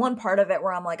 that's the one part of it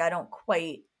where I'm like, I don't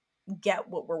quite get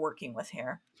what we're working with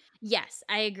here. Yes,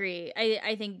 I agree.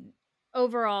 I think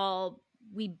overall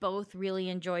we both really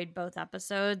enjoyed both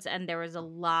episodes, and there was a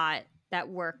lot that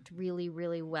worked really,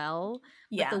 really well.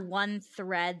 Yeah. But the one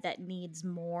thread that needs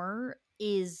more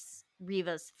is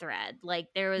Reva's thread. Like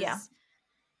there was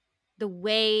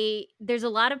there's a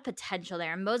lot of potential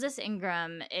there. Moses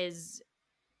Ingram is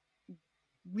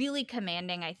really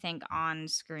commanding, I think, on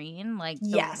screen, like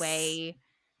the way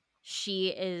she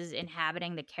is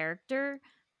inhabiting the character.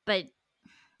 But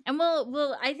and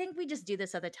we'll I think we just do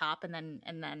this at the top and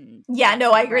then yeah, no,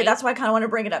 I agree. Right? That's why I kind of want to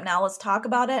bring it up now. Let's talk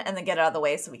about it and then get it out of the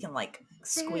way so we can like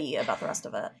squee about the rest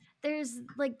of it. There's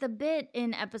like the bit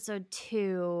in episode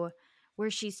 2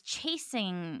 where she's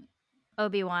chasing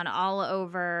Obi-Wan all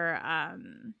over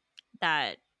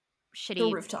that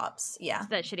shitty rooftops. Yeah.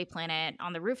 That shitty planet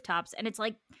on the rooftops, and it's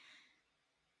like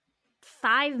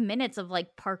 5 minutes of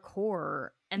like parkour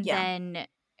and then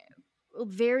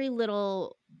very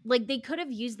little. Like they could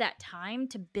have used that time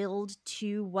to build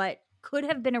to what could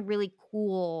have been a really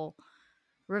cool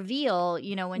reveal,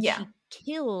 you know, when she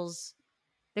kills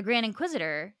the Grand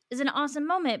Inquisitor is an awesome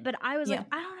moment. But I was like,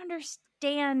 I don't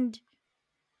understand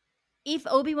if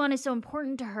Obi-Wan is so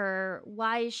important to her,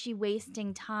 why is she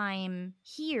wasting time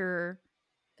here?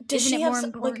 Isn't it more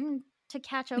important to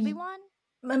catch Obi-Wan?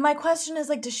 My question is,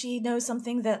 like, does she know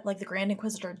something that, like, the Grand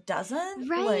Inquisitor doesn't?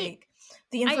 Right. Like,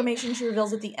 the information she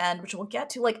reveals at the end, which we'll get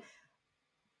to, like,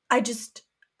 I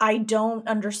don't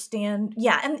understand.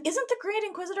 Yeah, and isn't the Grand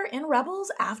Inquisitor in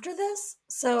Rebels after this?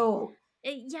 So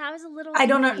yeah, I was a little I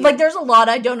don't know. Like, there's a lot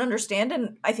I don't understand,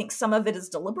 and I think some of it is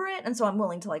deliberate, and so I'm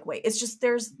willing to, like, wait. It's just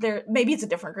maybe it's a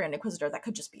different Grand Inquisitor. That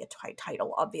could just be a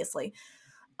title, obviously.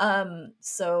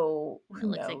 So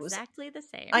who knows? It looks exactly the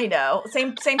same. I know.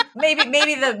 Same. Maybe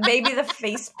the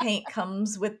face paint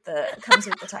comes with the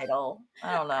title.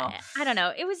 I don't know. I don't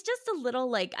know. It was just a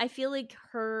little, like, I feel like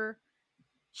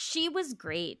she was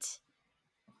great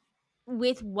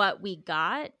with what we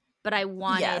got, but I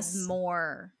wanted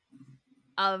more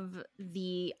of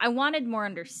I wanted more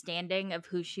understanding of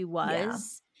who she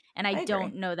was. And I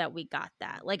don't know that we got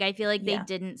that. Like, I feel like they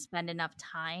didn't spend enough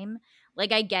time.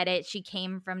 Like, I get it. She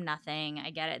came from nothing.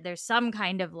 I get it. There's some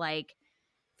kind of, like,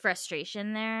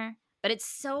 frustration there. But it's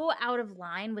so out of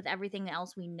line with everything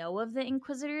else we know of the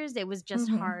Inquisitors. It was just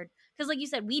hard. Because, like you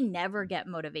said, we never get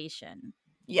motivation.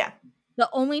 Yeah. The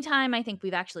only time I think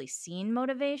we've actually seen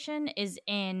motivation is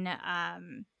in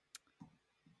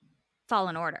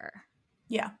Fallen Order.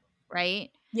 Yeah.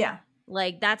 Right? Yeah.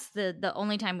 Like, that's the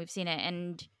only time we've seen it.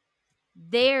 And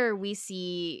there we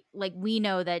see, like, we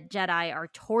know that Jedi are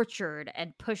tortured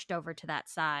and pushed over to that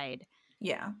side.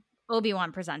 Yeah.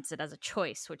 Obi-Wan presents it as a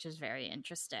choice, which is very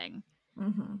interesting.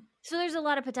 So there's a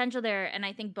lot of potential there, and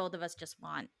I think both of us just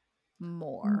want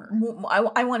more.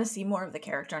 I want to see more of the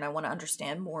character, and I want to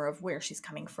understand more of where she's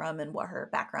coming from and what her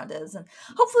background is, and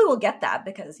hopefully we'll get that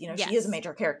because, you know, she is a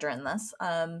major character in this.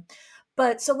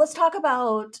 But so let's talk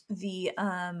about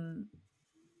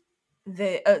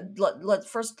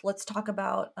let's talk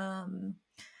about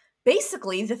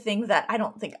basically the thing that I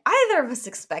don't think either of us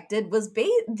expected was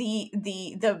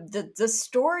the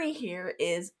story here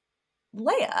is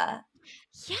Leia.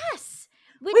 Yes,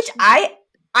 which I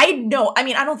know. I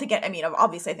mean, I don't think it. I mean,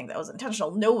 obviously, I think that was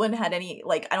intentional. No one had any,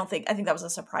 like. I think that was a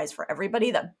surprise for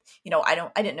everybody. That, you know,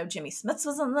 I didn't know Jimmy Smits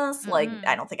was in this. Like,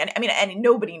 I don't think.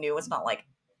 Nobody knew. It's not like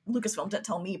Lucasfilm didn't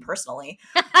tell me personally.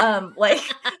 Like,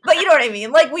 but you know what I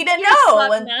mean. Like, we didn't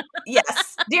know. And,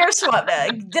 yes, dear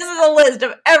Swapna, this is a list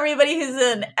of everybody who's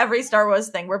in every Star Wars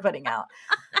thing we're putting out.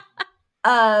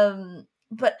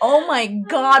 But oh my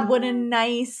God, what a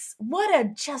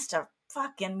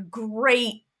fucking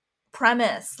great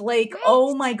premise. Like, right.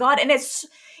 Oh my God. And it's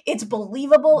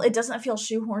believable. It doesn't feel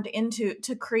shoehorned into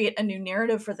to create a new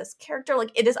narrative for this character.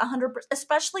 Like, it is 100%,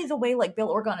 especially the way, like, Bail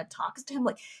Organa talks to him.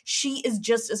 Like, she is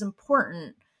just as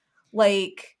important.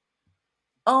 Like,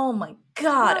 oh my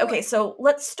God. Well, okay, so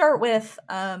let's start with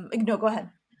no, go ahead.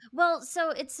 Well, so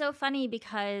it's so funny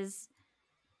because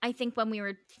I think when we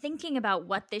were thinking about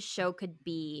what this show could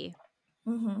be,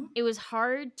 it was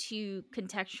hard to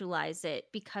contextualize it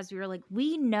because we were like,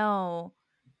 we know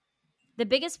the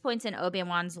biggest points in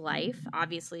Obi-Wan's life,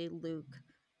 obviously Luke,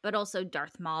 but also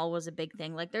Darth Maul was a big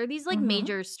thing. Like, there are these, like,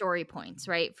 major story points,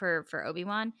 right, for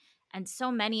Obi-Wan, and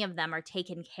so many of them are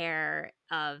taken care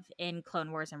of in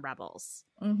Clone Wars and Rebels.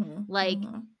 Like,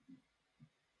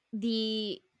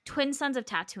 the Twin Sons of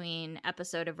Tatooine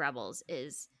episode of Rebels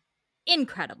is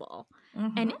incredible.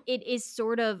 And it is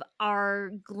sort of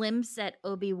our glimpse at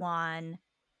Obi-Wan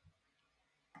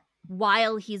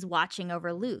while he's watching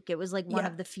over Luke. It was like one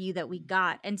of the few that we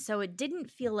got. And so it didn't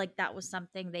feel like that was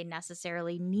something they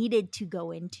necessarily needed to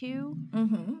go into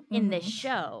in this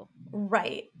show.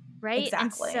 Right.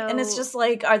 Exactly. And it's just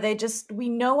like, we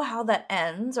know how that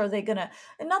ends. Are they gonna,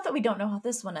 and not that we don't know how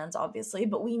this one ends, obviously,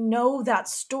 but we know that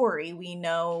story. We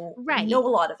know a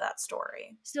lot of that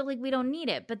story. So, like, we don't need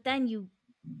it. But then you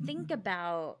think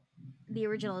about the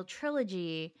original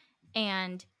trilogy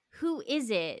and who is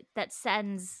it that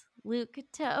sends Luke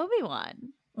to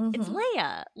Obi-Wan? It's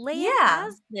Leia. Leia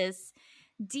has this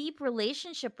deep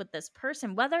relationship with this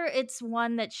person, whether it's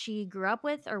one that she grew up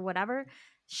with or whatever.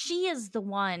 She is the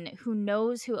one who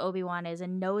knows who Obi-Wan is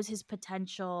and knows his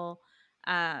potential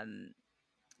as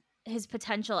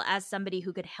somebody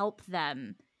who could help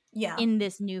them in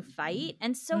this new fight.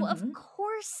 And so of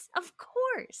course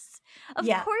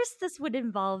this would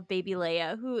involve baby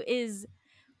Leia, who is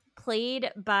played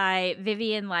by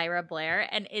Vivian Lyra Blair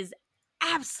and is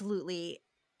absolutely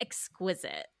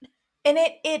exquisite. And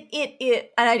and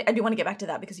I do want to get back to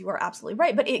that because you are absolutely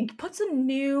right, but it puts a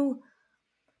new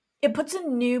it puts a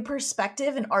new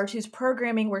perspective in R2's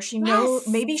programming where she knows,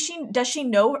 maybe does she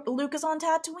know Luke is on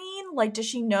Tatooine? Like, does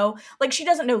she know, like, she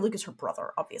doesn't know Luke is her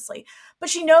brother, obviously, but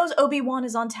she knows Obi-Wan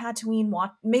is on Tatooine,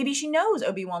 maybe she knows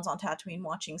Obi-Wan's on Tatooine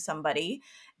watching somebody,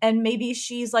 and maybe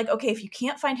she's like, okay, if you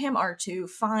can't find him, R2,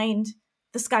 find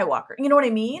the Skywalker. You know what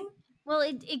I mean? Well,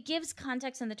 it gives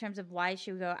context in the terms of why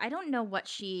she would go. I don't know what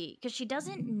because she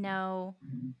doesn't know.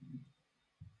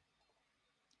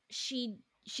 She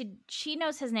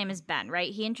knows his name is Ben,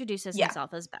 right? He introduces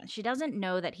himself as Ben. She doesn't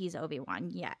know that he's Obi-Wan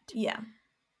yet. Yeah.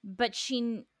 But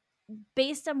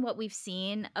based on what we've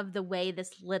seen of the way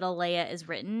this little Leia is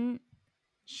written,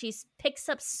 she picks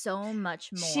up so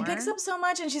much more. She picks up so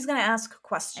much, and she's going to ask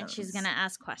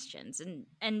questions.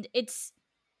 And it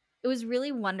was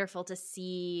really wonderful to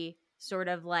see sort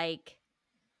of like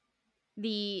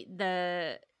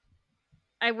we're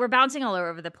bouncing all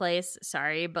over the place,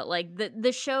 sorry, but like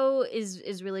the show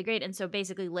is really great. And so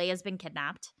basically Leia's been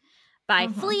kidnapped by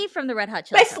Flea from the Red Hot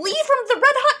Chili Peppers. Flea from the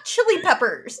Red Hot Chili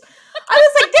Peppers. I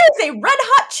was like, there's a Red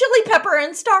Hot Chili Pepper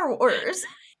in Star Wars.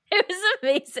 It was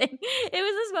amazing. It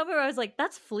was this moment where I was like,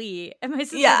 that's Flea. And my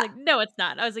sister was like, no, it's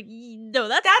not. I was like, no,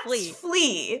 that's Flea.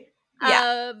 Flea.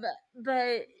 Yeah.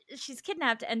 But she's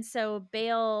kidnapped, and so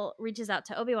Bail reaches out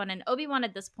to Obi-Wan, and Obi-Wan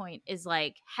at this point is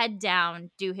like, head down,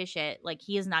 do his shit. Like,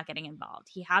 he is not getting involved.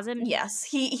 He hasn't. Yes,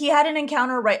 he had an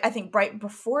encounter right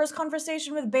before his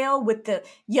conversation with Bail with the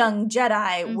young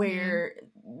Jedi, where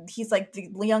he's like, the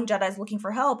young Jedi's looking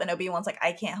for help, and Obi-Wan's like,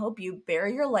 I can't help you.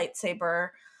 Bury your lightsaber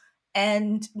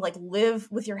and like live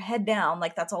with your head down.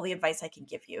 Like, that's all the advice I can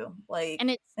give you. Like,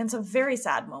 and it's a very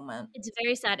sad moment. It's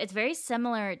very sad. It's very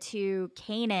similar to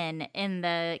Kanan in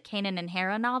the Kanan and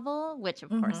Hera novel, which of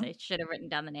course I should have written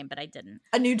down the name, but I didn't.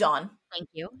 A New Dawn. Thank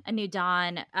you. A New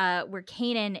Dawn, where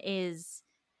Kanan is,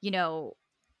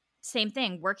 same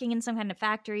thing, working in some kind of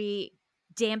factory,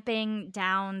 damping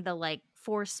down the like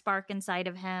force spark inside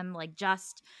of him, like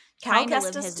just Cal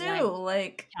Kestis too.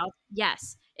 Like,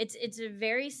 yes.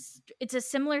 It's a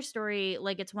similar story.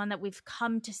 Like, it's one that we've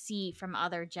come to see from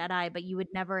other Jedi, but you would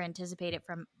never anticipate it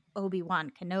from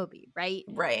Obi-Wan Kenobi, right?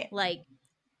 Right. Like,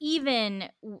 even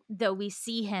though we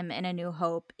see him in A New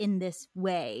Hope in this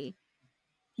way,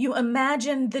 you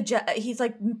imagine he's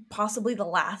like possibly the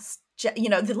last,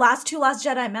 the last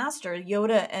Jedi Master,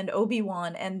 Yoda and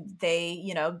Obi-Wan, and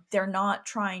they, they're not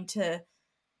trying to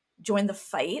join the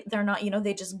fight. They're not,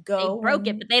 they just go. They broke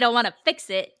it, but they don't want to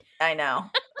fix it. I know.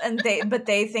 And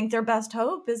they think their best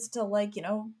hope is to like,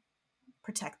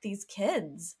 protect these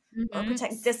kids or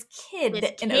protect this kid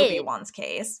in Obi-Wan's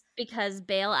case. Because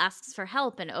Bail asks for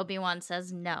help and Obi-Wan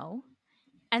says no.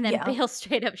 And then Bail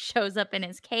straight up shows up in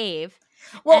his cave.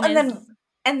 Well, and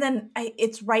then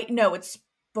it's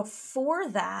before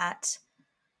that,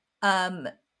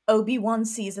 Obi-Wan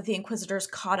sees that the Inquisitor's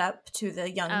caught up to the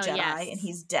young Jedi and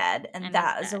he's dead. And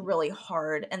that is a really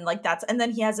hard, and like and then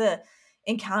he has a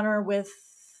encounter with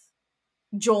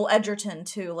Joel Edgerton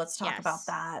too. Let's talk about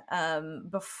that.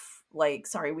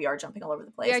 Sorry, we are jumping all over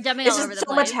the place. We are jumping all over the place.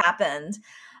 So much happened.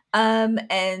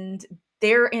 And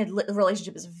their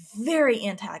relationship is very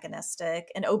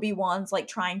antagonistic, and Obi-Wan's like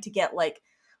trying to get like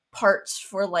parts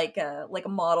for like a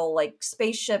model like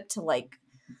spaceship to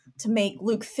make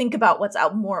Luke think about what's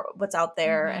out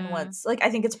there and what's like, I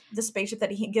think it's the spaceship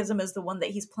that he gives him is the one that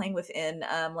he's playing with in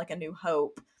like A New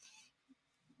Hope.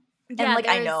 And like,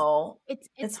 I know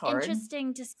it's hard.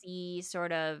 Interesting to see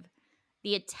sort of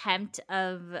the attempt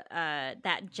of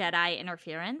that Jedi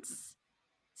interference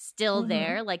still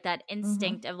there, like that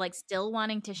instinct of like still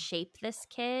wanting to shape this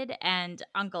kid, and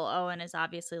Uncle Owen is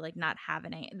obviously like not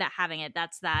having it.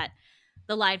 That's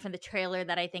the line from the trailer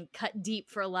that I think cut deep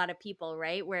for a lot of people,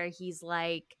 right? Where he's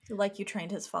like you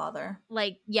trained his father.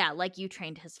 Like you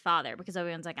trained his father, because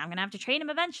Obi-Wan's like, I'm gonna have to train him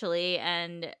eventually,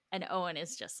 and Owen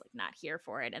is just like not here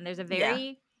for it. And there's a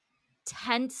very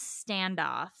tense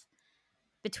standoff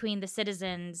between the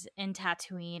citizens in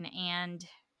Tatooine and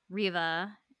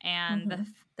Reva and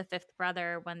the fifth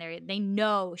brother when they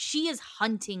know she is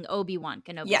hunting Obi-Wan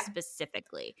Kenobi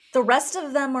specifically. The rest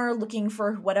of them are looking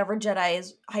for whatever Jedi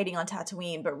is hiding on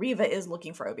Tatooine, but Reva is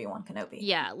looking for Obi-Wan Kenobi.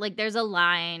 Yeah, like there's a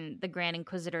line the Grand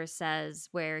Inquisitor says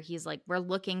where he's like, we're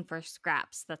looking for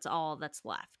scraps. That's all that's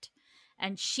left.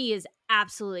 And she is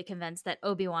absolutely convinced that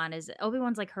Obi-Wan's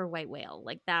like her white whale.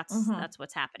 Like that's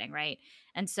what's happening, right?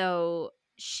 And so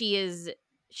she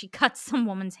cuts some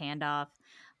woman's hand off.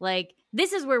 Like,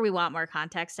 this is where we want more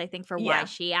context, I think, for why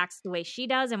she acts the way she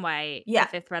does and why the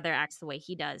fifth brother acts the way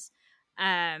he does.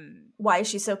 Why is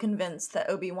she so convinced that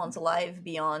Obi-Wan's alive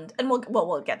beyond? And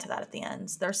we'll get to that at the end.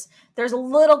 There's a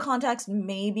little context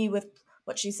maybe with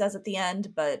what she says at the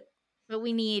end, but But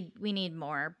we need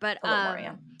more. But a little more,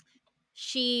 yeah.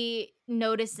 She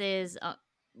notices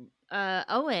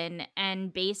Owen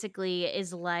and basically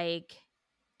is like,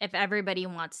 if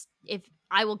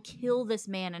I will kill this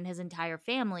man and his entire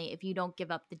family if you don't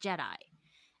give up the Jedi,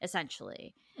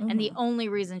 essentially. And the only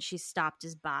reason she's stopped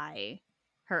is by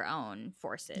her own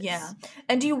forces. Yeah.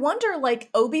 And do you wonder, like,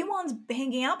 Obi-Wan's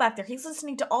hanging out back there. He's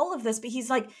listening to all of this, but he's,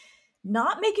 like,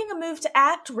 not making a move to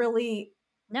act, really.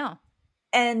 No.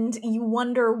 And you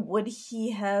wonder, would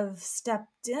he have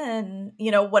stepped in?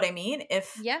 You know what I mean?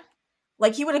 If,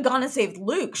 like, he would have gone and saved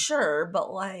Luke, sure,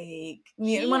 but, like,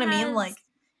 you know what I mean? Like,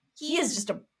 he is just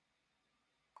a...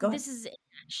 Go ahead. This is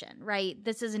inaction, right?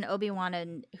 This is an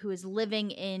Obi-Wan who is living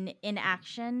in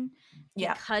inaction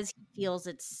because he feels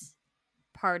it's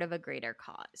part of a greater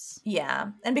cause. Yeah,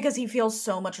 and because he feels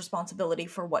so much responsibility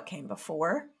for what came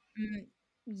before.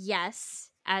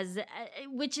 Yes,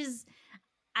 which is,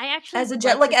 I actually as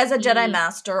a Jedi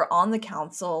Master on the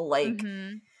Council, like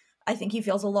I think he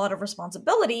feels a lot of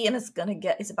responsibility, and it's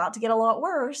about to get a lot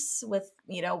worse with,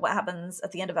 you know, what happens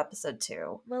at the end of episode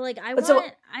 2. Well, like I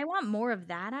want more of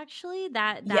that, actually.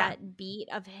 That beat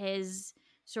of his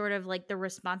sort of like the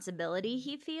responsibility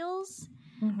he feels,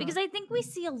 because I think we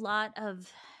see a lot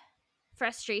of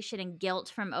frustration and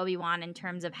guilt from Obi-Wan in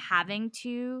terms of having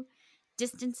to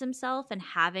distance himself and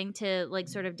having to like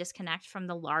sort of disconnect from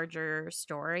the larger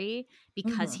story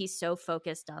because he's so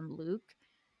focused on Luke.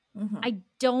 I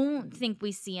don't think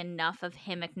we see enough of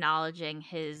him acknowledging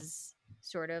his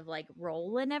sort of like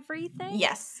role in everything.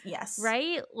 Yes.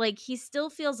 Right? Like he still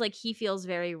feels like he feels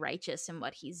very righteous in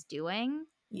what he's doing.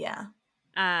 Yeah.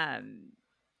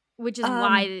 Which is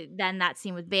why then that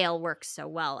scene with Bail works so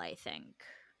well, I think.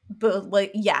 But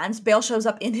like, yeah, and Bail shows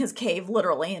up in his cave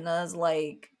literally and is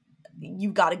like,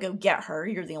 you got to go get her.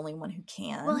 You're the only one who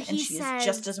can. Well, and she's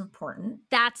just as important.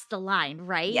 That's the line,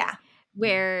 right? Yeah.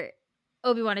 Where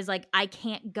Obi-Wan is like, I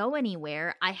can't go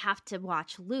anywhere. I have to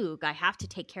watch Luke. I have to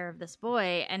take care of this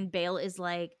boy. And Bail is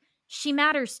like, she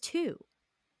matters too.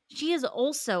 She is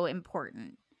also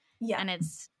important. Yeah. And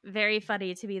it's very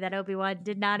funny to me that Obi-Wan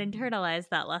did not internalize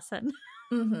that lesson.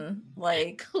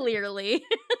 Like, clearly.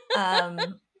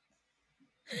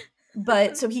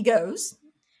 But so he goes.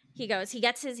 He goes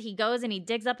and he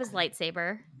digs up his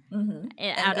lightsaber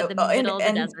out of the middle of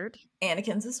the desert.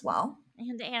 Anakin's as well.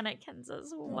 And Anakin's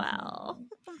as well.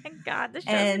 Oh my god, this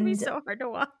show's gonna be so hard to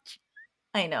watch.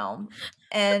 I know.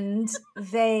 And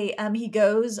he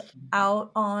goes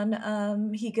out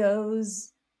on he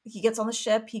gets on the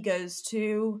ship, he goes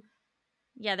to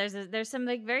there's some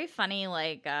like very funny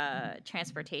like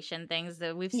transportation things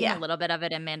that we've seen a little bit of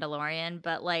it in Mandalorian,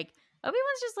 but like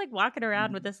Obi-Wan's just like walking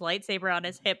around with this lightsaber on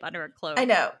his hip under a cloak. I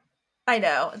know.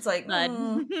 It's like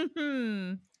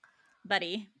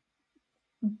buddy.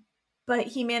 But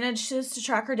he manages to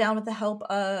track her down with the help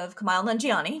of Kumail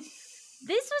Nanjiani.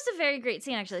 This was a very great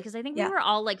scene, actually, because I think we were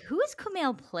all like, who is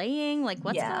Kumail playing? Like,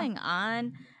 what's going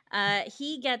on?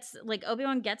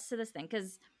 Obi-Wan gets to this thing,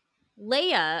 because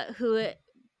baby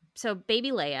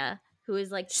Leia, who is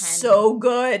like 10. So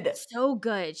good.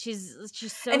 She's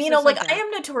so, and, you so, know, so like, good. I am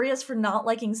notorious for not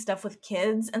liking stuff with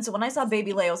kids, and so when I saw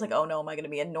baby Leia, I was like, oh no, am I going to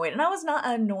be annoyed? And I was not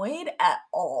annoyed at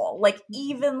all. Like,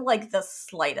 even, like, the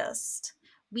slightest.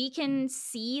 We can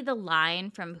see the line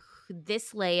from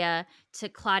this Leia to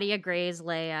Claudia Gray's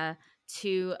Leia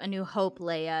to A New Hope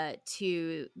Leia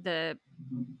to the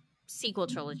sequel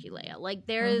trilogy Leia. Like,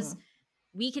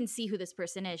 we can see who this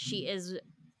person is. She is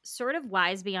sort of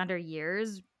wise beyond her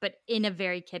years, but in a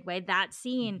very kid way. That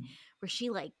scene where she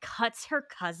like cuts her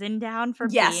cousin down for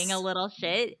being a little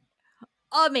shit,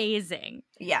 amazing.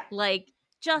 Yeah. Like,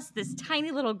 just this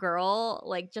tiny little girl,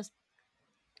 like, just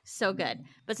so good.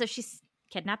 But so she's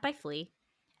kidnapped by Flea,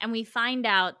 and we find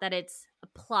out that it's a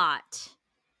plot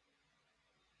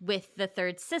with the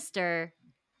third sister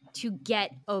to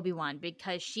get Obi-Wan,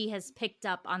 because she has picked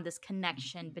up on this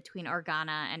connection between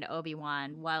Organa and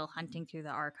Obi-Wan while hunting through the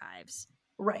archives.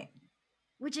 Right.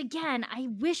 Which, again, I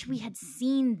wish we had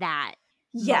seen that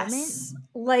yes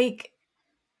moment. Like,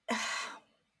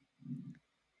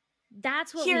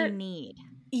 that's what we need.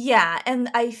 Yeah, and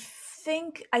I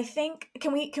think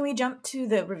can we jump to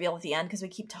the reveal at the end, because we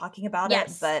keep talking about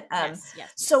it, but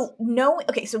so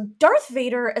Darth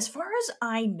Vader, as far as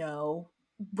I know,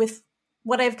 with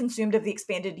what I've consumed of the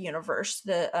expanded universe,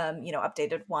 the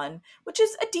updated one, which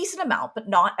is a decent amount but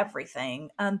not everything,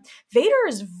 Vader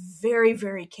is very,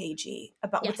 very cagey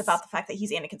about the fact that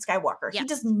he's Anakin Skywalker. He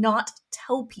does not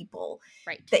tell people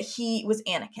that he was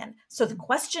Anakin. So the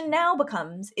question now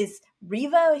becomes, is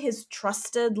Reva his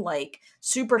trusted, like,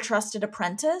 super trusted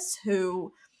apprentice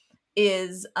who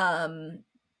is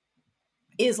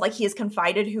is like he has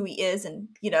confided who he is, and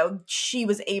she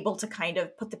was able to kind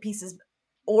of put the pieces,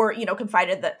 or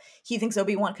confided that he thinks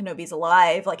Obi-Wan Kenobi's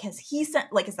alive. Like, has he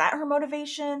sent, like, is that her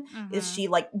motivation? Is she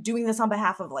like doing this on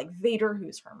behalf of like Vader,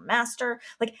 who's her master?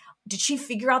 Like, did she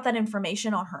figure out that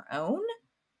information on her own,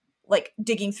 like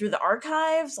digging through the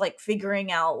archives, like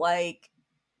figuring out like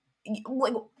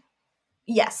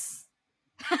yes.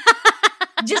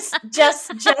 just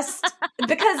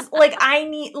because like I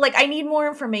need more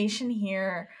information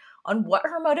here on what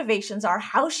her motivations are,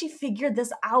 how she figured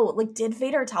this out. Like, did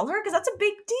Vader tell her? Because that's a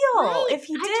big deal. Right. If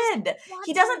he did,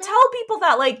 he doesn't tell people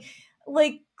that. Like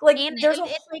and there's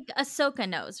like Ahsoka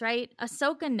knows, right?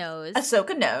 Ahsoka knows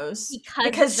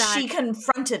because she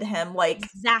confronted him. Like,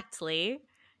 exactly.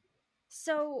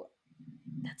 So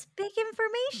that's big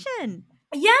information.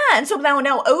 Yeah, and so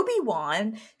now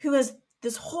Obi-Wan, who has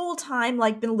this whole time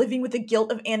like been living with the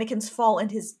guilt of Anakin's fall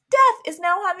and his death, is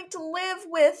now having to live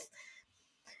with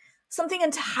something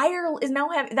entirely, is now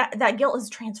having that guilt is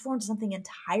transformed to something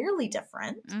entirely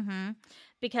different.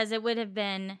 Because it would have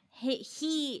been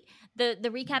the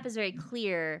recap is very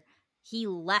clear. He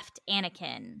left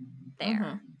Anakin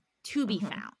there to be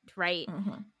found, right?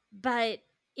 But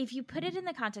if you put it in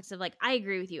the context of like, I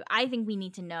agree with you. I think we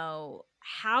need to know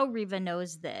how Reva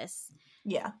knows this.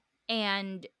 Yeah.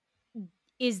 And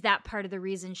is that part of the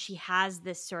reason she has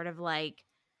this sort of like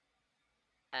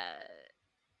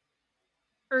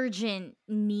urgent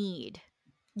need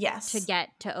to get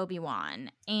to Obi-Wan,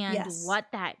 and what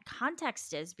that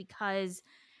context is, because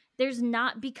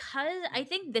I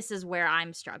think this is where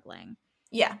I'm struggling.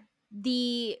 Yeah.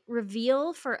 The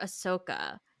reveal for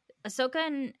Ahsoka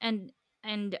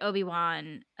and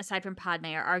Obi-Wan, aside from Padme,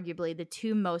 are arguably the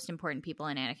two most important people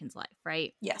in Anakin's life,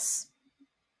 right? Yes.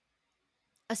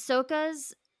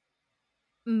 Ahsoka's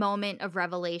moment of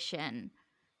revelation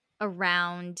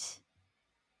around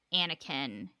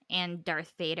Anakin and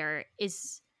Darth Vader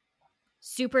is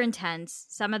super intense.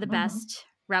 Some of the best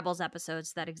Rebels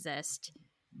episodes that exist.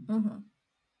 And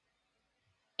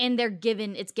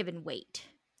it's given weight.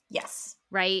 Yes.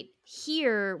 Right?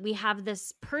 Here we have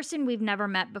this person we've never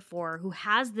met before who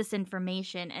has this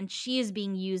information, and she is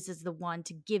being used as the one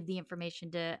to give the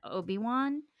information to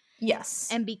Obi-Wan. Yes.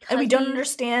 And because we don't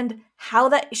understand how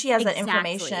that she has that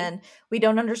information. We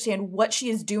don't understand what she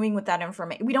is doing with that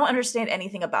information. We don't understand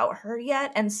anything about her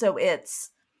yet, and so it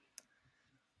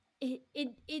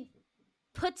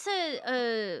puts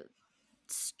a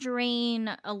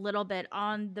strain a little bit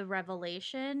on the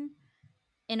revelation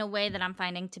in a way that I'm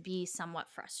finding to be somewhat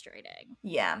frustrating.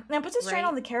 Yeah. And it puts a strain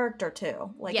on the character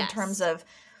too. Like, in terms of,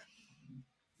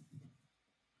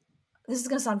 this is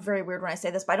going to sound very weird when I say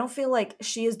this, but I don't feel like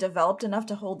she is developed enough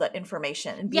to hold that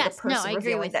information and be the person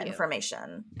revealing that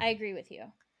information. I agree with you.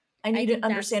 I need to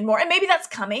understand more. And maybe that's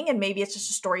coming, and maybe it's just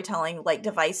a storytelling like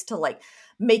device to like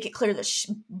make it clear that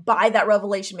by that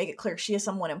revelation, make it clear she is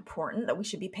someone important that we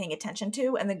should be paying attention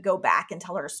to, and then go back and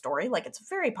tell her a story. Like, it's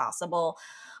very possible,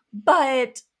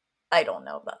 but I don't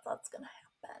know that that's going to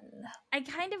happen. I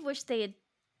kind of wish they had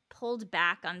pulled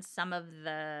back on some of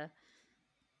the,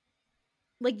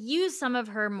 like, use some of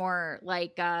her more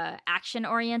like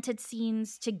action-oriented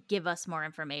scenes to give us more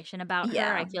information about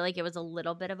her. I feel like it was a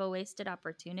little bit of a wasted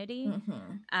opportunity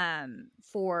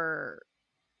for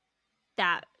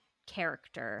that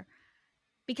character,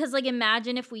 because like,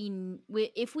 imagine if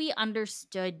we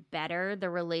understood better the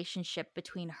relationship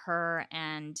between her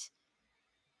and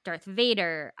Darth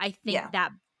Vader. I think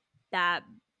that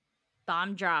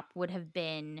bomb drop would have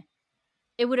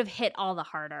hit all the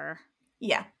harder.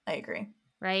 Yeah, I agree.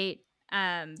 Right?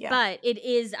 But it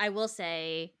is, I will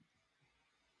say,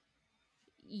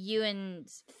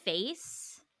 Ewan's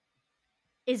face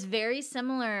is very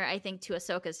similar, I think, to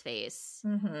Ahsoka's face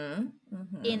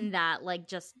in that, like,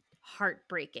 just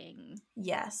heartbreaking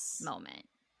moment.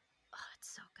 Oh,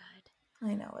 it's so good.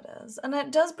 I know it is. And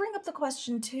it does bring up the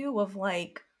question, too, of,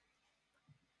 like,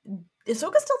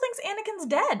 Ahsoka still thinks Anakin's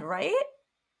dead, right?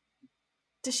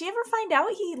 Does she ever find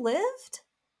out he lived?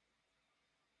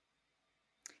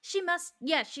 She must.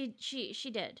 Yeah, she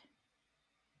did.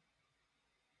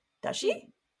 Does she?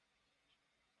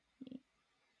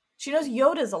 She knows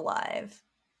Yoda's alive.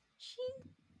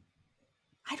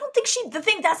 I don't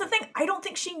think that's the thing. I don't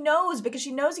think she knows, because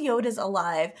she knows Yoda's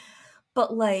alive.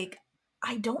 But, like,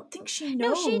 I don't think she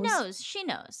knows. No, she knows. She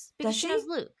knows. Because she knows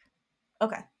Luke.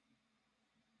 Okay.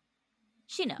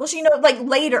 She knows. Well, she knows, like,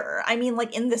 later. I mean,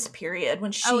 like, in this period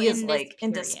when she is, like,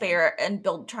 in despair and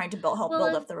trying to help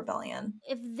build up the rebellion.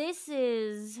 If this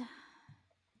is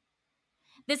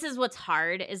what's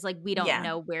hard, is, like, we don't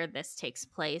know where this takes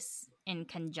place in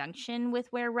conjunction with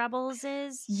where Rebels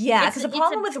is. Yeah, because the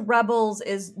problem with Rebels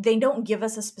is they don't give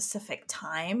us a specific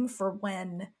time for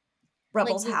when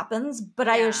Rebels happens, but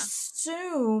I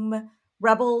assume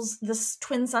Rebels, this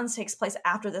Twin Suns takes place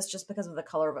after this just because of the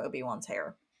color of Obi-Wan's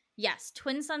hair. Yes,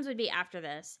 Twin Suns would be after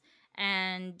this.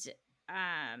 And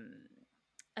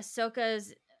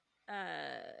Ahsoka's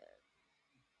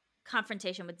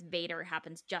confrontation with Vader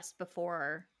happens just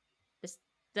before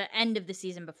the end of the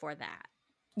season before that.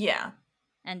 Yeah.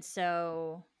 And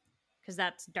so, because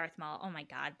that's Darth Maul. Oh my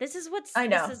God, this is what's I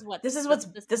know. This is what's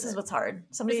hard. This is what's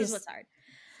hard.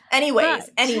 Anyways,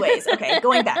 okay,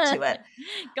 going back to it.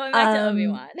 Going back to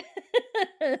Obi-Wan.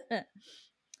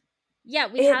 Yeah,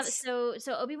 we have so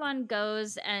Obi-Wan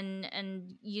goes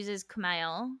and uses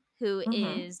Kumail, who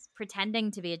is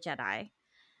pretending to be a Jedi.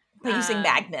 By using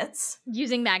magnets.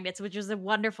 Using magnets, which was a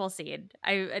wonderful scene.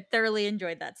 I thoroughly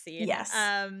enjoyed that scene. Yes.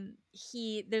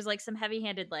 There's like some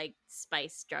heavy-handed like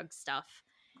spice drug stuff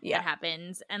that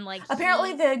happens. And like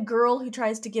apparently the girl who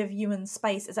tries to give Ewan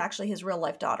spice is actually his real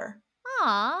life daughter.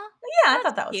 Aw. Yeah, I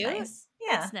thought that was cute. Nice.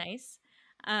 Yeah. That's nice.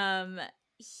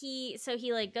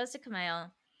 He like goes to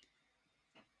Kumail,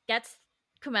 gets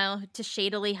Kumail to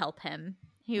shadily help him.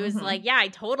 He was like, yeah, I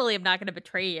totally am not going to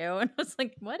betray you. And I was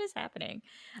like, what is happening?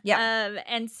 Yeah.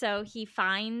 And so he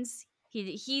finds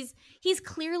he's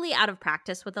clearly out of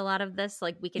practice with a lot of this.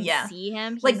 Like we can see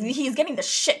him. He's getting the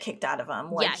shit kicked out of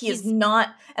him. Like he is not,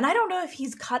 and I don't know if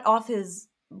he's cut off his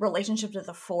relationship to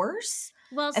the Force.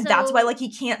 Well, and that's why like he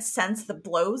can't sense the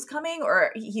blows coming,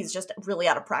 or he's just really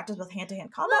out of practice with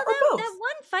hand-to-hand combat, or both. That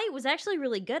one fight was actually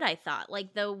really good, I thought.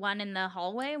 Like the one in the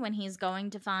hallway when he's going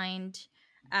to find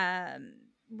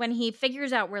when he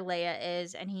figures out where Leia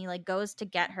is and he like goes to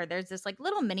get her. There's this like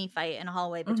little mini fight in a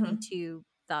hallway between two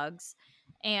thugs.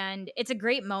 And it's a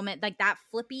great moment. Like that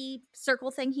flippy circle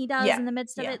thing he does in the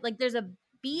midst of it. Like there's a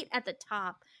beat at the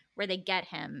top where they get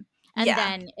him. And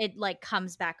then it like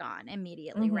comes back on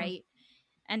immediately, right?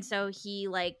 And so he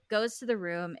like goes to the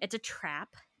room. It's a trap,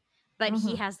 but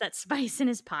he has that spice in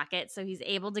his pocket, so he's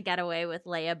able to get away with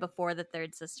Leia before the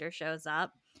third sister shows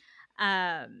up.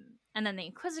 And then the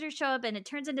Inquisitors show up, and it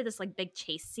turns into this like big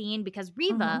chase scene because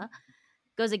Reva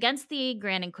goes against the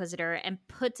Grand Inquisitor and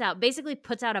puts out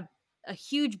a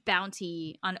huge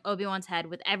bounty on Obi-Wan's head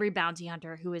with every bounty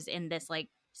hunter who is in this like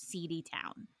seedy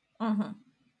town.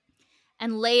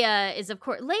 And Leia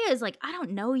is like, I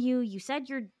don't know you. You said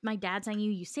my dad's on you.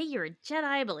 You say you're a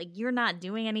Jedi, but like you're not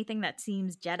doing anything that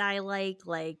seems Jedi-like.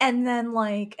 Like, and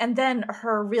then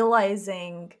her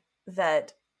realizing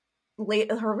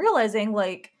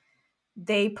like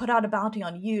they put out a bounty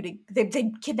on you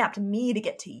they kidnapped me to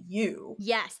get to you.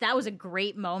 Yes, that was a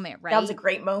great moment, right? That was a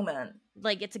great moment.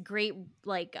 Like it's a great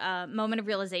like moment of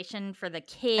realization for the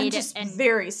kid, and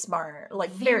very smart,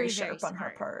 like very sharp on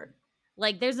her part.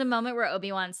 Like, there's a moment where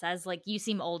Obi-Wan says, like, you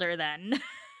seem older than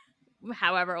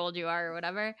however old you are or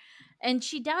whatever. And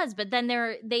she does. But then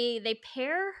they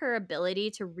pair her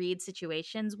ability to read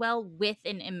situations well with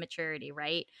an immaturity,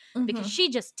 right? Because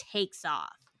she just takes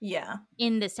off. Yeah.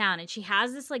 In this town. And she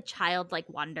has this, like, childlike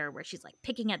wonder where she's, like,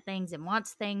 picking at things and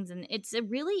wants things. And it's a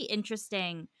really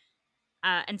interesting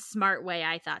and smart way,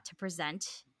 I thought, to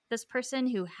present this person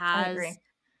who has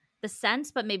the sense,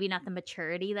 but maybe not the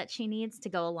maturity that she needs to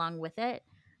go along with it.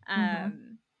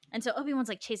 And so Obi-Wan's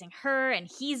like chasing her, and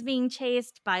he's being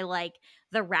chased by like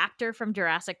the raptor from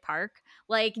Jurassic Park.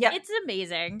 Like, it's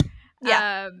amazing.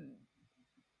 Yeah.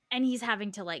 And he's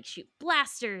having to like shoot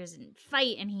blasters and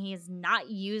fight, and he has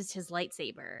not used his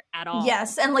lightsaber at all.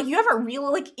 Yes, and like you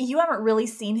haven't really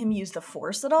seen him use the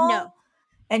Force at all. No.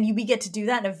 And we get to do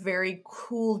that in a very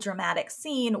cool, dramatic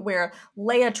scene where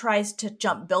Leia tries to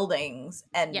jump buildings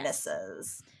and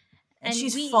misses. And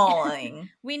she's falling.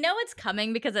 We know it's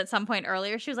coming because at some point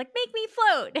earlier she was like, make me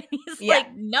float. And he's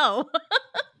like, no.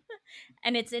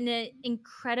 And it's an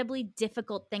incredibly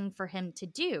difficult thing for him to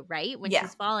do, right? When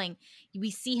she's falling,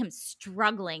 we see him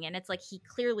struggling. And it's like he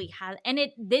clearly has – and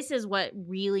this is what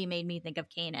really made me think of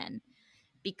Kanan.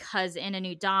 Because in A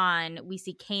New Dawn, we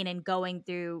see Kanan going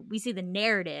through – we see the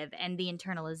narrative and the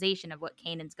internalization of what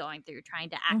Kanan's going through, trying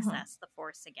to access the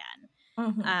Force again.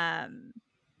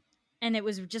 And it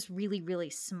was just really,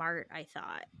 really smart, I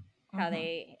thought, how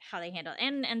they handled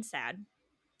it. And sad.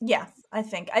 Yeah, I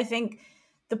think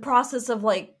the process of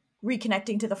like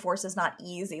reconnecting to the Force is not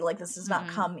easy. Like this does not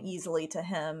come easily to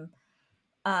him.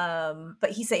 But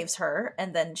he saves her,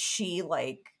 and then she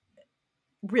like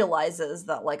realizes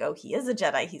that like, oh, he is a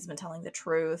Jedi. He's been telling the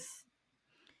truth.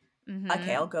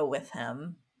 Okay, I'll go with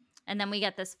him. And then we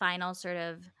get this final sort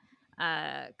of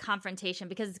confrontation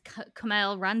because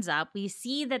Kumail runs up. We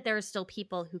see that there are still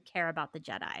people who care about the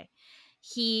Jedi.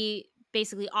 He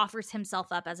basically offers himself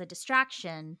up as a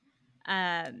distraction.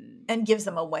 And gives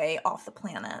them a way off the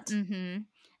planet. Mm-hmm.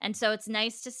 And so it's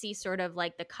nice to see sort of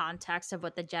like the context of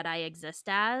what the Jedi exist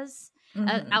as,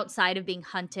 outside of being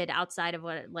hunted, outside of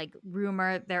what, like,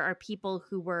 rumor. There are people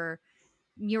who we're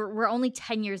only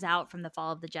 10 years out from the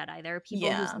fall of the Jedi. There are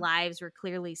people whose lives were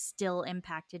clearly still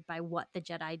impacted by what the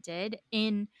Jedi did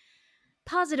in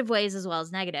positive ways as well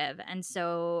as negative. And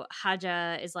so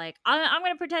Haja is like, I'm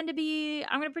gonna pretend to be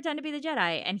the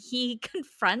Jedi, and he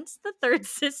confronts the third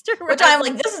sister, which I'm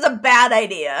like, this is a bad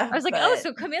idea. I was like, oh,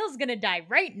 so Camille's gonna die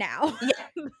right now.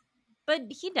 Yeah. But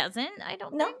he doesn't, I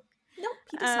don't think. No,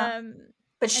 he does not.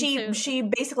 But she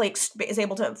basically is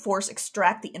able to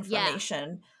extract the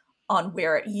information on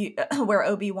where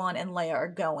Obi-Wan and Leia are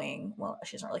going. Well,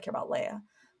 she doesn't really care about Leia,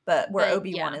 but where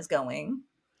Obi-Wan is going.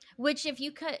 Which,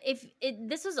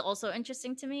 this was also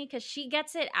interesting to me, because she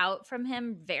gets it out from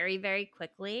him very, very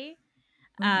quickly.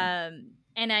 And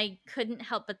I couldn't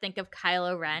help but think of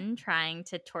Kylo Ren trying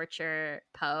to torture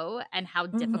Poe, and how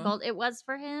difficult it was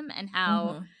for him, and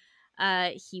how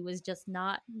he was just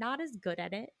not as good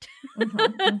at it.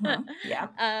 Yeah.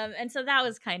 And so that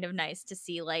was kind of nice to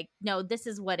see, like, no, this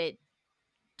is what it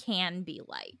can be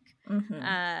like.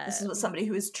 This is what somebody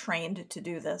who is trained to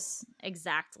do this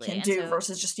exactly can do,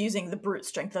 versus just using the brute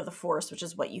strength of the Force, which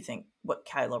is what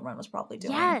Kylo Ren was probably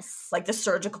doing. Yes, like the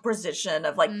surgical precision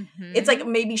of, like, it's like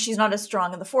maybe she's not as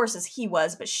strong in the Force as he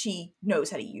was, but she knows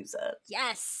how to use it.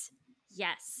 Yes.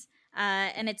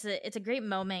 And it's a great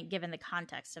moment given the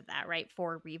context of that, right,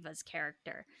 for Reva's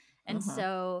character. And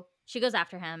so she goes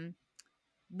after him.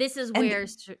 This is where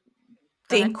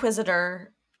the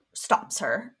Inquisitor stops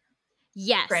her.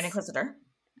 Yes. Grand Inquisitor.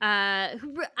 I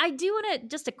do want to,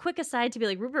 just a quick aside, to be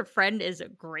like, Rupert Friend is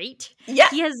great. Yeah.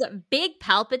 He has big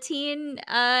Palpatine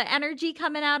energy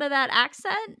coming out of that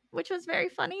accent, which was very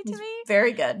funny to me.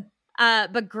 Very good.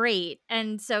 But great.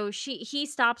 And so he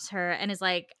stops her and is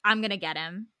like, I'm going to get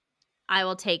him. I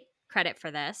will take credit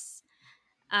for this.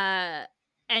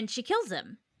 And she kills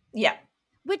him. Yeah.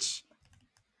 Which,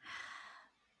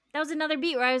 that was another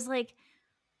beat where I was like,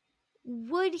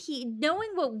 would he, knowing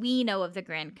what we know of the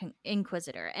Grand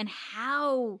Inquisitor and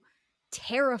how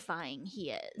terrifying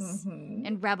he is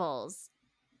in Rebels,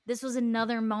 this was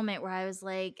another moment where I was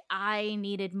like, I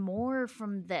needed more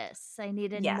from this. I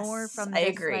needed more from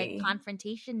this like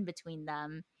confrontation between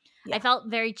them. Yeah. I felt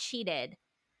very cheated.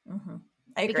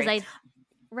 I agree.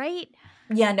 Right?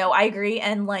 Yeah, no, I agree.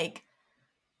 And like,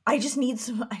 I just need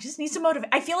some motivation.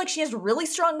 I feel like she has really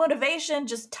strong motivation.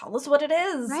 Just tell us what it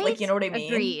is. Right? Like, you know what I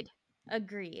mean?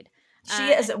 Agreed.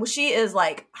 She is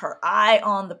like, her eye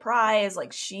on the prize.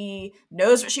 Like, she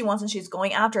knows what she wants and she's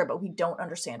going after it, but we don't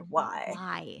understand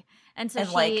why. And so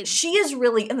she is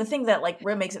really, and the thing that like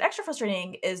really makes it extra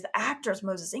frustrating is the actress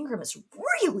Moses Ingram is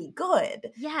really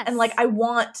good. Yes. And like, I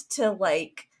want to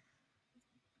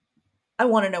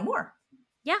know more.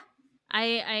 Yeah, I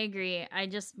agree. I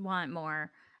just want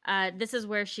more. This is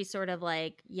where she sort of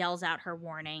like yells out her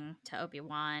warning to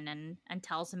Obi-Wan and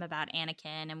tells him about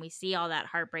Anakin, and we see all that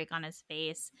heartbreak on his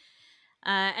face.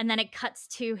 And then it cuts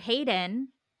to Hayden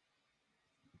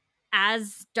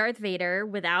as Darth Vader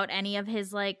without any of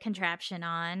his like contraption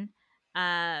on.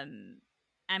 And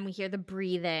we hear the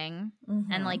breathing,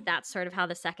 and like that's sort of how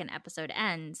the second episode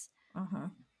ends.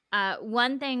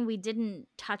 One thing we didn't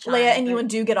touch on. Leia and Ewan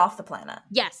do get off the planet.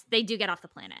 Yes, they do get off the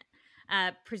planet.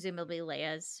 Presumably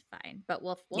Leia's fine, but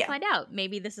we'll find out.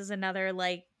 Maybe this is another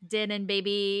like Din and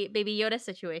baby Yoda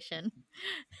situation.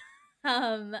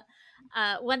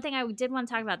 One thing I did want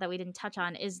to talk about that we didn't touch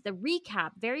on is the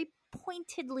recap very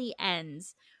pointedly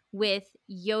ends with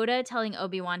Yoda telling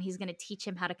Obi-Wan he's going to teach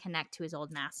him how to connect to his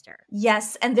old master.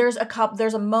 Yes, and there's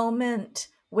a moment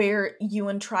where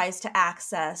Ewan tries to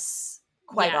access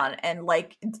Qui-Gon and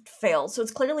like fails. So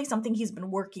it's clearly something he's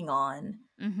been working on.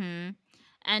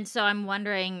 And so I'm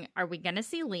wondering, are we going to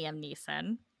see Liam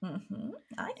Neeson?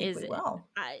 I think we will.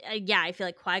 I feel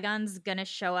like Qui-Gon's going to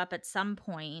show up at some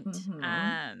point.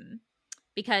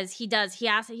 Because he does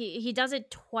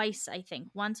it twice, I think.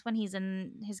 Once when he's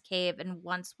in his cave, and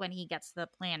once when he gets to the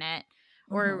planet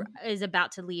or is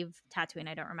about to leave Tatooine.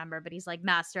 I don't remember, but he's like,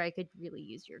 Master, I could really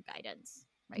use your guidance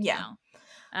right now.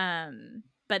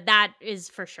 But that is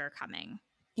for sure coming.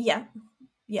 Yeah,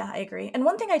 I agree. And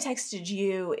one thing I texted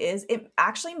you is it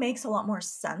actually makes a lot more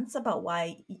sense about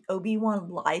why Obi-Wan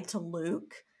lied to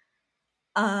Luke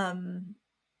in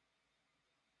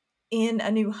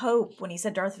A New Hope when he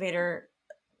said Darth Vader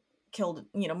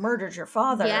murdered your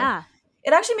father. Yeah.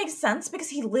 It actually makes sense because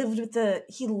he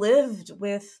lived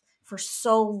with for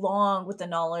so long with the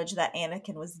knowledge that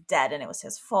Anakin was dead and it was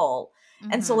his fault.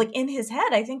 And so like in his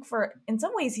head, I think in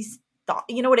some ways thought,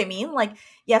 you know what I mean? Like,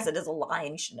 yes, it is a lie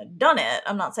and you shouldn't have done it.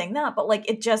 I'm not saying that, but like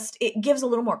it gives a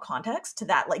little more context to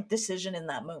that like decision in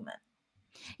that moment.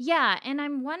 Yeah, and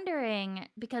I'm wondering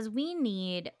because we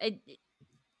need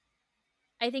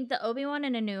I think the Obi-Wan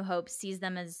in A New Hope sees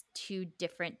them as two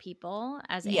different people,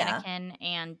 as Anakin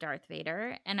and Darth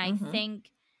Vader. And I think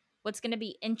what's going to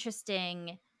be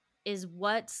interesting is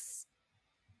what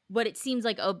it seems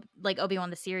like Obi-Wan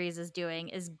the series is doing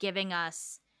is giving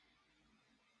us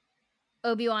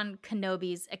Obi-Wan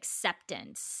Kenobi's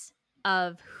acceptance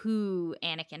of who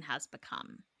Anakin has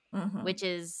become, which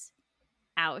is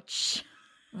ouch.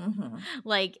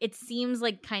 Like it seems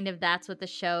like kind of that's what the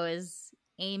show is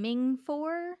aiming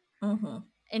for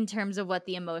in terms of what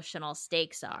the emotional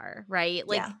stakes are, right?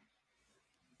 Like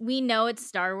we know it's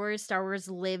Star Wars. Star Wars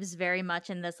lives very much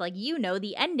in this like, you know,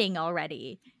 the ending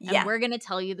already. And we're going to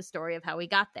tell you the story of how we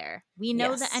got there. We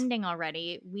know the ending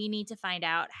already. We need to find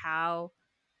out how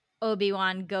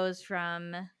Obi-Wan goes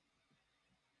from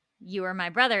you are my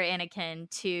brother, Anakin,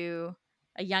 to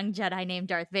a young Jedi named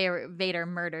Darth Vader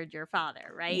murdered your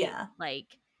father, right? Yeah. Like,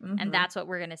 and that's what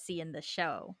we're going to see in the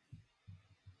show.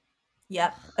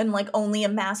 Yep. And like only a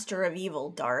master of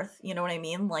evil, Darth. You know what I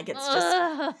mean? Like it's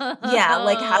just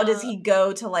like how does he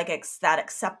go to like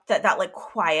that like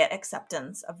quiet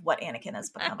acceptance of what Anakin has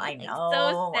become? I know.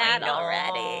 So sad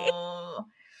already.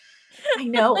 I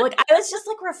know. Like I was just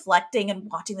like reflecting and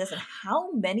watching this and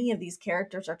how many of these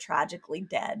characters are tragically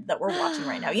dead that we're watching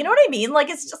right now. You know what I mean? Like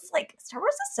it's just like Star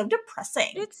Wars is so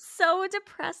depressing. It's so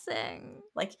depressing.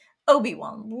 Like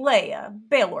Obi-Wan, Leia,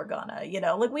 Bail Organa, you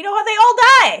know, like we know how they all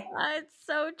die. It's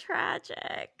so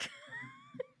tragic.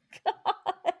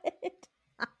 God.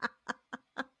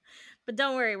 But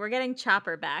don't worry, we're getting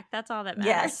Chopper back. That's all that matters.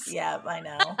 Yes, yeah, I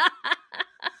know.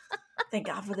 Thank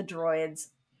God for the droids.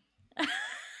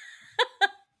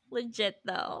 Legit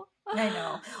though. I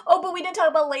know. Oh, but we didn't talk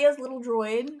about Leia's little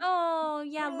droid. Oh,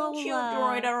 yeah, Lola. Cute droid.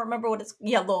 I don't remember what it's...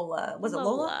 Yeah, Lola. Was it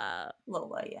Lola?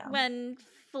 Lola, yeah. When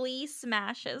Flea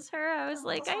smashes her, I was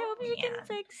like, I hope you can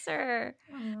fix her.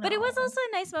 But it was also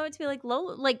a nice moment to be like,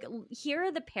 Lola... Like, here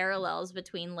are the parallels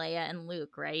between Leia and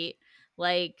Luke, right?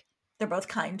 Like... They're both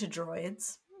kind to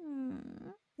droids.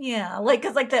 Yeah, like,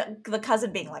 because, like, the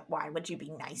cousin being like, why would you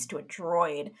be nice to a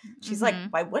droid? She's like,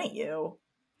 why wouldn't you?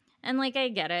 And, like, I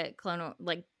get it.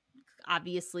 Like,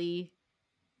 obviously,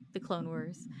 the Clone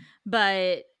Wars.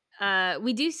 But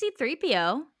we do see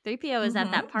 3PO. 3PO is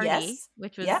at that party,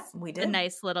 which was we did. a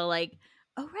nice little, like,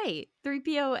 oh, right.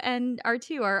 3PO and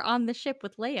R2 are on the ship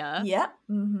with Leia.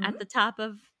 At the top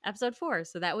of episode 4.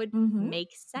 So that would make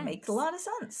sense. Makes a lot of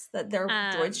sense that they're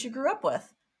droids she grew up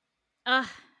with.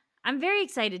 I'm very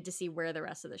excited to see where the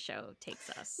rest of the show takes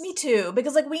us. Me too,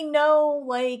 because we know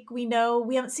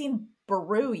we haven't seen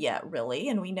Beru yet, really,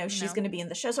 and we know she's going to be in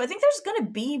the show. So I think there's going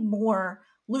to be more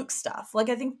Luke stuff. Like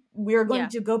I think we're going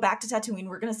to go back to Tatooine.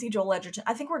 We're going to see Joel Edgerton.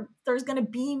 I think there's going to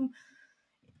be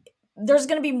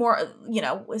more. You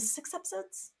know, was 6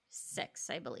 episodes? 6,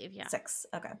 I believe. Yeah, 6.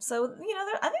 Okay, so you know,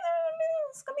 I think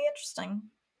it's going to be interesting.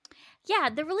 Yeah,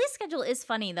 the release schedule is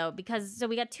funny though because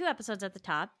we got 2 episodes at the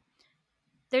top.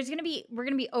 We're gonna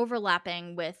be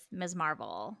overlapping with Ms.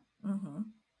 Marvel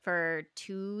for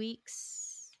 2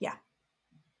 weeks. Yeah,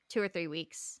 2 or 3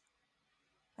 weeks.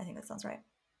 I think that sounds right.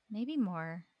 Maybe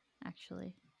more,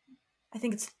 actually. I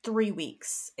think it's 3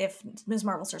 weeks if Ms.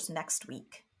 Marvel starts next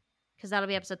week. Because that'll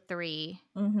be episode 3.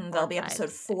 That'll be episode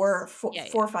 4,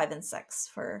 5, and 6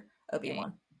 for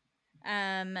Obi-Wan.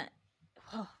 Okay.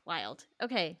 Wild.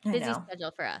 Okay, busy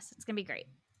schedule for us. It's gonna be great.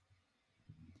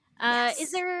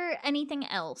 Is there anything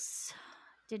else?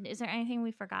 Is there anything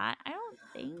we forgot? I don't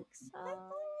think so. I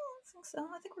don't think so.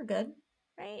 I think we're good.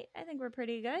 Right? I think we're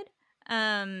pretty good.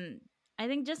 I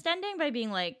think just ending by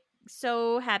being like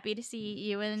so happy to see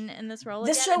you in this role.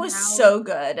 This show is so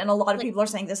good, and a lot of people are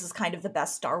saying this is kind of the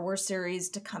best Star Wars series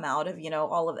to come out of,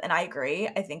 and I agree.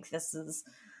 I think this is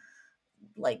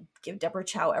give Deborah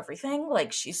Chow everything.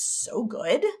 She's so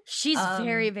good. She's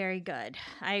very, very good.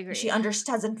 I agree. She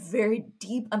has a very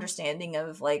deep understanding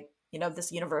of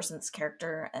this universe and this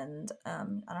character, and I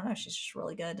don't know, she's just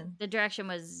really good. And the direction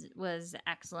was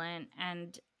excellent,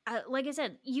 and like I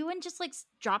said, Ewan just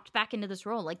dropped back into this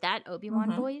role. That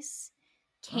Obi-Wan voice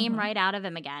came right out of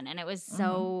him again, and it was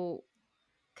so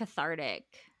cathartic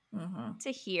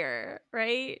to hear,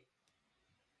 right?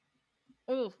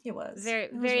 Ooh, it was very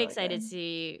really excited good. to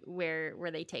see where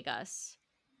they take us.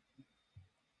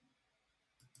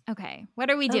 Okay, what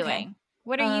are we doing? Okay.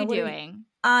 What are you doing?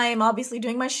 I'm obviously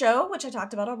doing my show, which I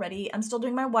talked about already. I'm still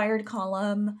doing my Wired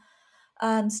column.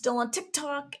 I'm still on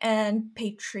TikTok and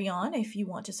Patreon if you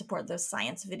want to support those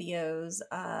science videos.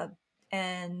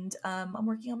 and I'm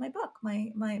working on my book,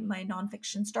 my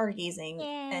nonfiction stargazing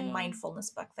and mindfulness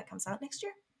book that comes out next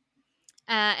year.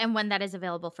 And when that is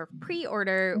available for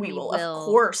pre-order, we will of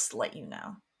course let you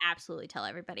know. Absolutely tell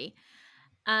everybody.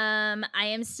 I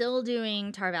am still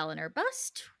doing Tar Valor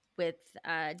Bust with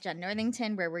Jen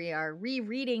Northington, where we are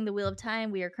rereading The Wheel of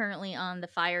Time. We are currently on The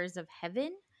Fires of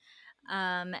Heaven.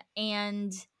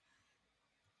 And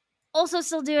also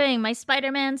still doing my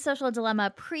Spider-Man Social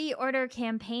Dilemma pre-order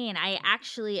campaign. I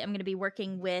actually am going to be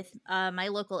working with my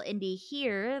local indie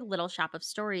here, Little Shop of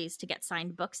Stories, to get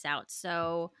signed books out.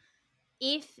 So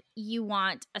if you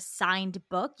want a signed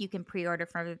book, you can pre-order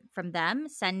from them.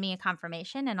 Send me a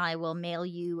confirmation and I will mail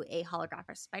you a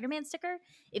holographic Spider-Man sticker.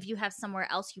 If you have somewhere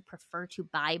else you prefer to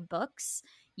buy books,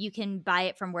 you can buy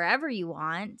it from wherever you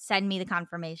want. Send me the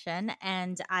confirmation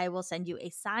and I will send you a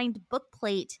signed book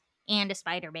plate and a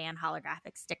Spider-Man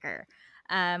holographic sticker.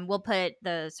 We'll put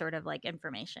the sort of like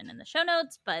information in the show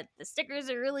notes, but the stickers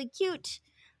are really cute.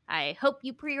 I hope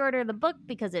you pre-order the book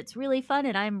because it's really fun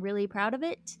and I'm really proud of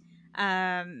it.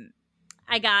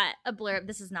 I got a blurb.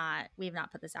 We have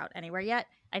not put this out anywhere yet.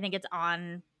 I think it's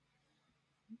on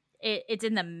it's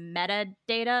in the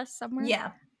metadata somewhere.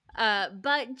 Yeah.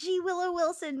 But G. Willow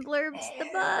Wilson blurbs the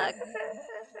book.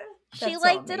 She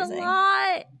liked it a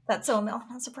lot. That's so I'm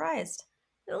not surprised.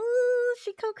 Ooh,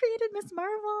 she co-created Miss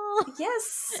Marvel.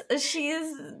 Yes, she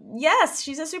is. Yes,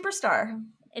 she's a superstar.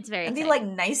 It's very and the like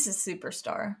nicest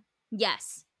superstar.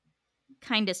 Yes,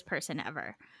 kindest person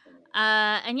ever.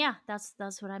 And yeah, that's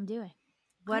what I'm doing.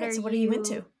 What are you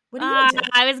into? What are you into?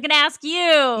 I was gonna ask you.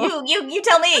 You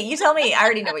tell me. You tell me. I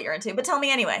already know what you're into, but tell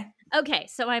me anyway. Okay,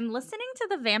 so I'm listening to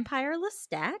The Vampire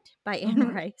Lestat by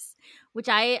Anne Rice, which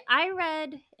I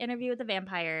read Interview with the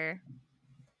Vampire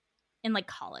in like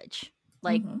college,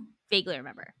 like vaguely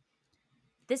remember.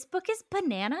 This book is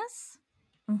bananas.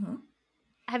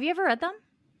 Have you ever read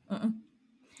them?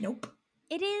 Nope.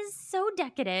 It is so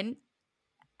decadent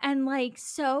and like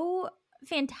so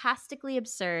fantastically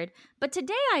absurd. But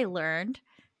today I learned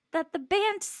that the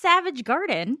band Savage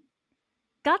Garden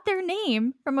got their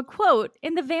name from a quote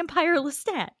in The Vampire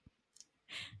Lestat.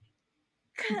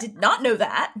 Did not know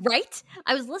that. Right?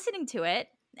 I was listening to it,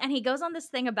 and he goes on this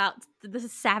thing about the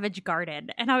Savage Garden,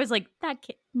 and I was like, "That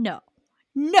kid, no."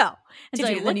 And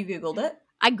then you Googled it?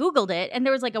 I Googled it, and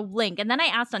there was like a link, and then I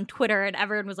asked on Twitter, and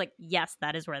everyone was like, "Yes,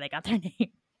 that is where they got their name."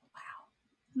 Wow.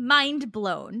 Mind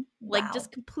blown. Like,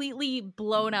 just completely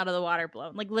blown out of the water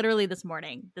blown. Like, literally this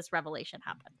morning, this revelation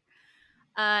happened.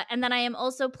 And then I am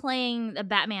also playing the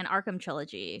Batman Arkham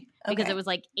trilogy because it was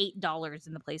like $8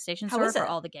 in the PlayStation Store for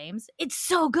all the games. It's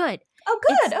so good. Oh,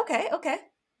 good. Okay.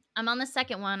 I'm on the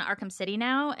second one, Arkham City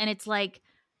now, and it's like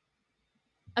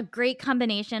a great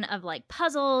combination of like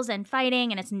puzzles and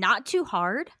fighting, and it's not too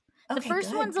hard. The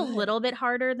first one's a little bit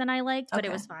harder than I liked, but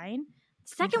it was fine.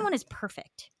 The second one is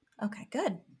perfect. Okay,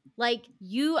 good. Like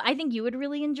I think you would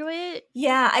really enjoy it.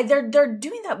 Yeah, they're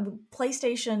doing that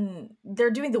PlayStation.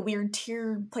 They're doing the weird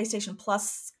tier PlayStation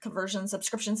Plus conversion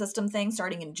subscription system thing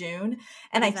starting in June,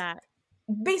 and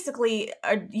basically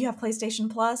you have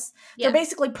PlayStation Plus. Yeah. They're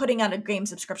basically putting out a game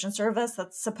subscription service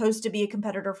that's supposed to be a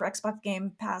competitor for Xbox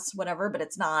Game Pass, whatever, but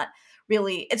it's not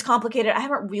really. It's complicated. I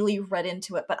haven't really read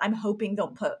into it, but I'm hoping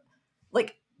they'll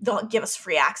give us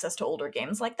free access to older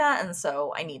games like that, and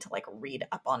so I need to like read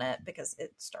up on it because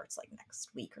it starts like next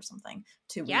week or something,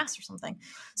 2 weeks or something.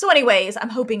 So anyways, I'm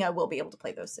hoping I will be able to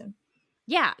play those soon.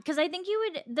 Yeah, because I think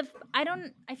you would.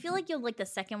 I feel like you'll like the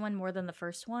second one more than the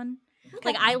first one. Okay.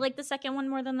 Like I like the second one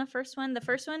more than the first one. The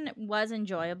first one was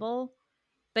enjoyable,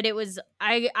 but it was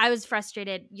I was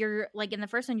frustrated. You're like in the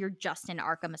first one, you're just in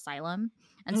Arkham Asylum,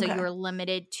 and so you're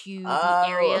limited to the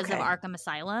areas of Arkham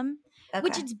Asylum. Okay.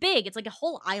 Which is big. It's like a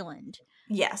whole island.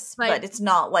 Yes, but it's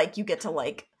not like you get to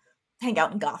like hang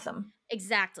out in Gotham.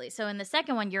 Exactly. So in the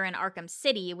second one, you're in Arkham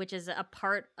City, which is a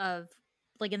part of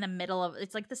like in the middle of,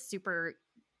 it's like the super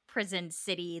prison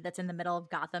city that's in the middle of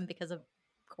Gotham because of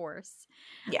course.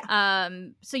 Yeah.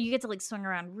 So you get to like swing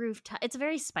around rooftop. It's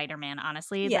very Spider-Man,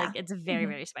 honestly. Yeah. Like it's very,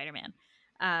 very Spider-Man.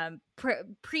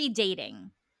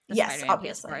 Predating the Spider-Man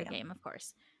obviously, PS4 game, of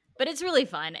course. But it's really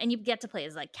fun, and you get to play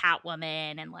as like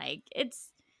Catwoman, and like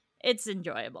it's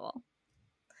enjoyable.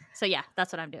 So yeah,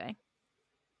 that's what I'm doing.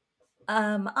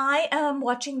 I am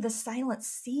watching The Silent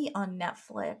Sea on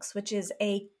Netflix, which is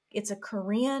a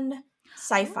Korean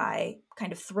sci-fi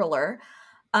kind of thriller,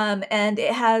 and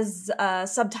it has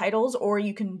subtitles, or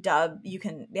you can dub.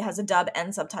 It has a dub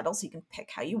and subtitles, so you can pick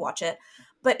how you watch it.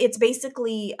 But it's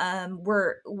basically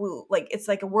it's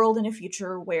like a world in a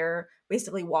future where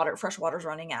basically fresh water's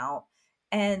running out,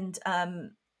 and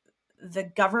the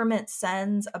government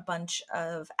sends a bunch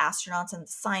of astronauts and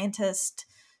scientists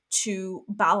to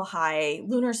Balhai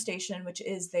Lunar Station, which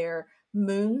is their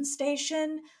moon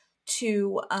station,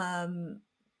 to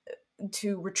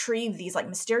retrieve these like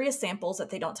mysterious samples that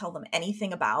they don't tell them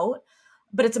anything about.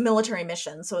 But it's a military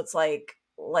mission, so it's like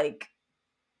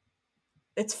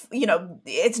it's, you know,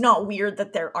 it's not weird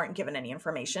that they aren't given any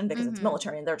information because it's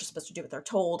military and they're just supposed to do what they're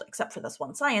told, except for this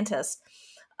one scientist.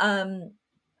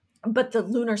 But the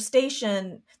lunar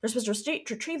station, they're supposed to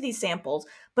retrieve these samples,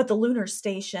 but the lunar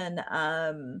station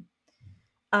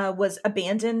was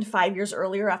abandoned 5 years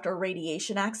earlier after a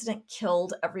radiation accident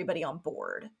killed everybody on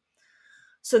board.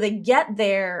 So they get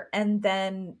there and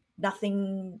then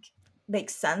nothing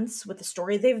makes sense with the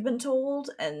story they've been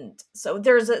told. And so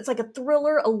it's like a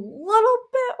thriller, a little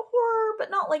bit horror, but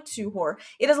not like too horror.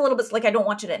 It is a little bit like, I don't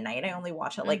watch it at night. I only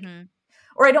watch it like,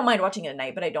 or I don't mind watching it at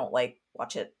night, but I don't like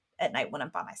watch it at night when I'm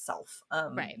by myself,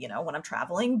 right. You know, when I'm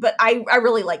traveling. But I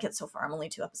really like it so far. I'm only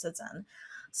 2 episodes in.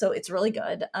 So it's really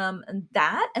good. And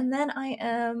then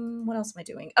what else am I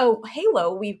doing? Oh,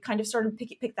 Halo. We kind of started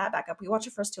pick that back up. We watched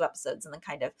the first 2 episodes and then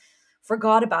kind of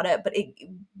forgot about it. But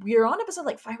we're on episode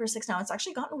like 5 or 6 now. It's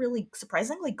actually gotten really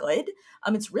surprisingly good.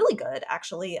 It's really good,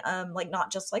 actually. Like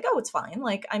not just like, oh, it's fine.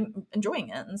 Like I'm enjoying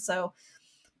it. And so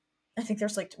I think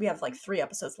we have like 3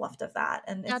 episodes left of that.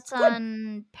 And that's it's good.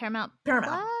 on Paramount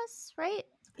Plus, right?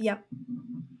 Yep.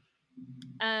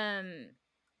 I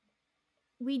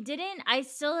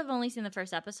still have only seen the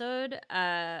first episode,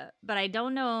 but I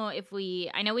don't know if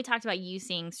I know we talked about you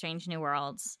seeing Strange New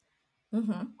Worlds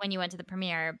when you went to the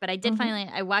premiere, but I did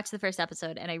I watched the first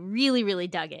episode and I really, really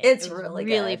dug it. It was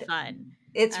really fun.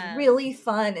 It's really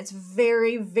fun. It's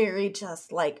very, very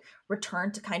just like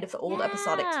return to kind of the old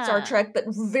episodic Star Trek, but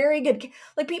very good.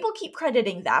 Like people keep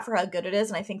crediting that for how good it is.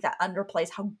 And I think that underplays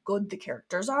how good the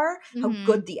characters are, how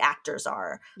good the actors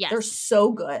are. Yes. They're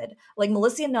so good. Like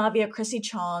Melissa Navia, Chrissy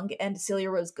Chong, and Celia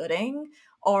Rose Gooding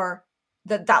are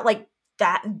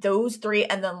those 3.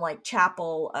 And then like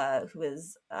Chapel, who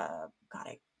is,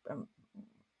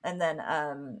 and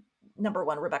then, number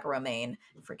 1, Rebecca Romaine.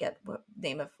 I forget what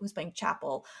name of who's playing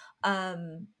Chapel.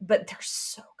 But they're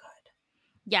so good.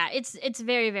 Yeah, it's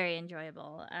very, very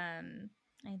enjoyable. I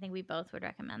think we both would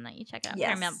recommend that you check it out. Yes.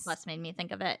 Paramount Plus made me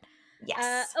think of it.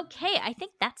 Yes. Okay, I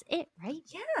think that's it, right?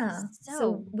 Yeah.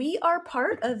 So we are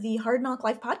part of the Hard Knock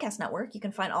Life Podcast Network. You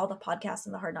can find all the podcasts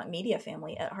in the Hard Knock Media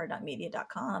family at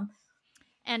hardknockmedia.com.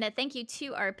 And a thank you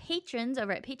to our patrons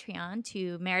over at Patreon,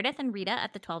 to Meredith and Rita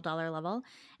at the $12 level,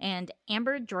 and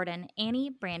Amber, Jordan, Annie,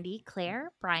 Brandy,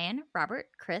 Claire, Brian, Robert,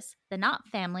 Chris, the Knott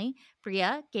family,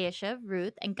 Bria, Geisha,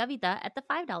 Ruth, and Gavita at the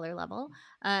 $5 level.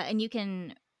 And you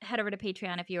can head over to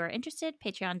Patreon if you are interested,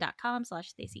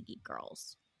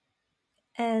 patreon.com/StaceyGeekGirls.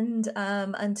 And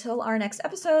until our next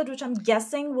episode, which I'm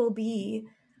guessing will be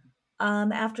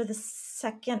after the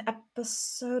second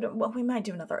episode. Well, we might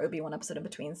do another Obi-Wan episode in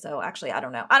between. So actually, I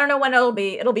don't know. I don't know when it'll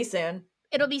be. It'll be soon.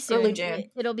 It'll be soon. Early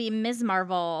June. It'll be Ms.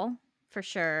 Marvel for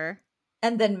sure.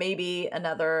 And then maybe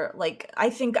another, like, I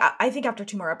think after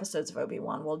 2 more episodes of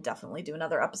Obi-Wan, we'll definitely do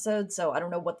another episode. So I don't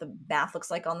know what the math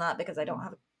looks like on that because I don't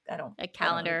a calendar. I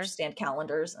don't understand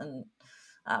calendars, and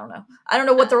I don't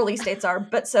know what the release dates are,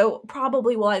 but so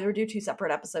probably we'll either do 2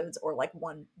 separate episodes or like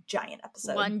 1 giant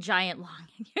episode. 1 giant long,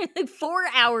 like 4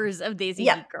 hours of Daisy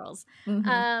Geek Girls.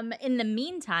 In the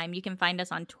meantime, you can find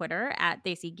us on Twitter at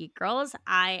Daisy Geek Girls.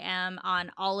 I am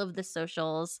on all of the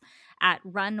socials at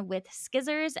Run with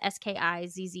Skizzers,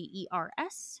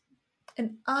 SKIZZERS.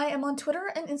 And I am on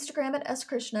Twitter and Instagram at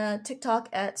skrishna, TikTok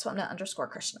at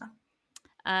Swapna_Krishna.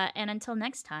 And until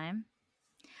next time,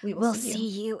 we will see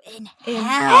you in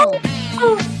hell.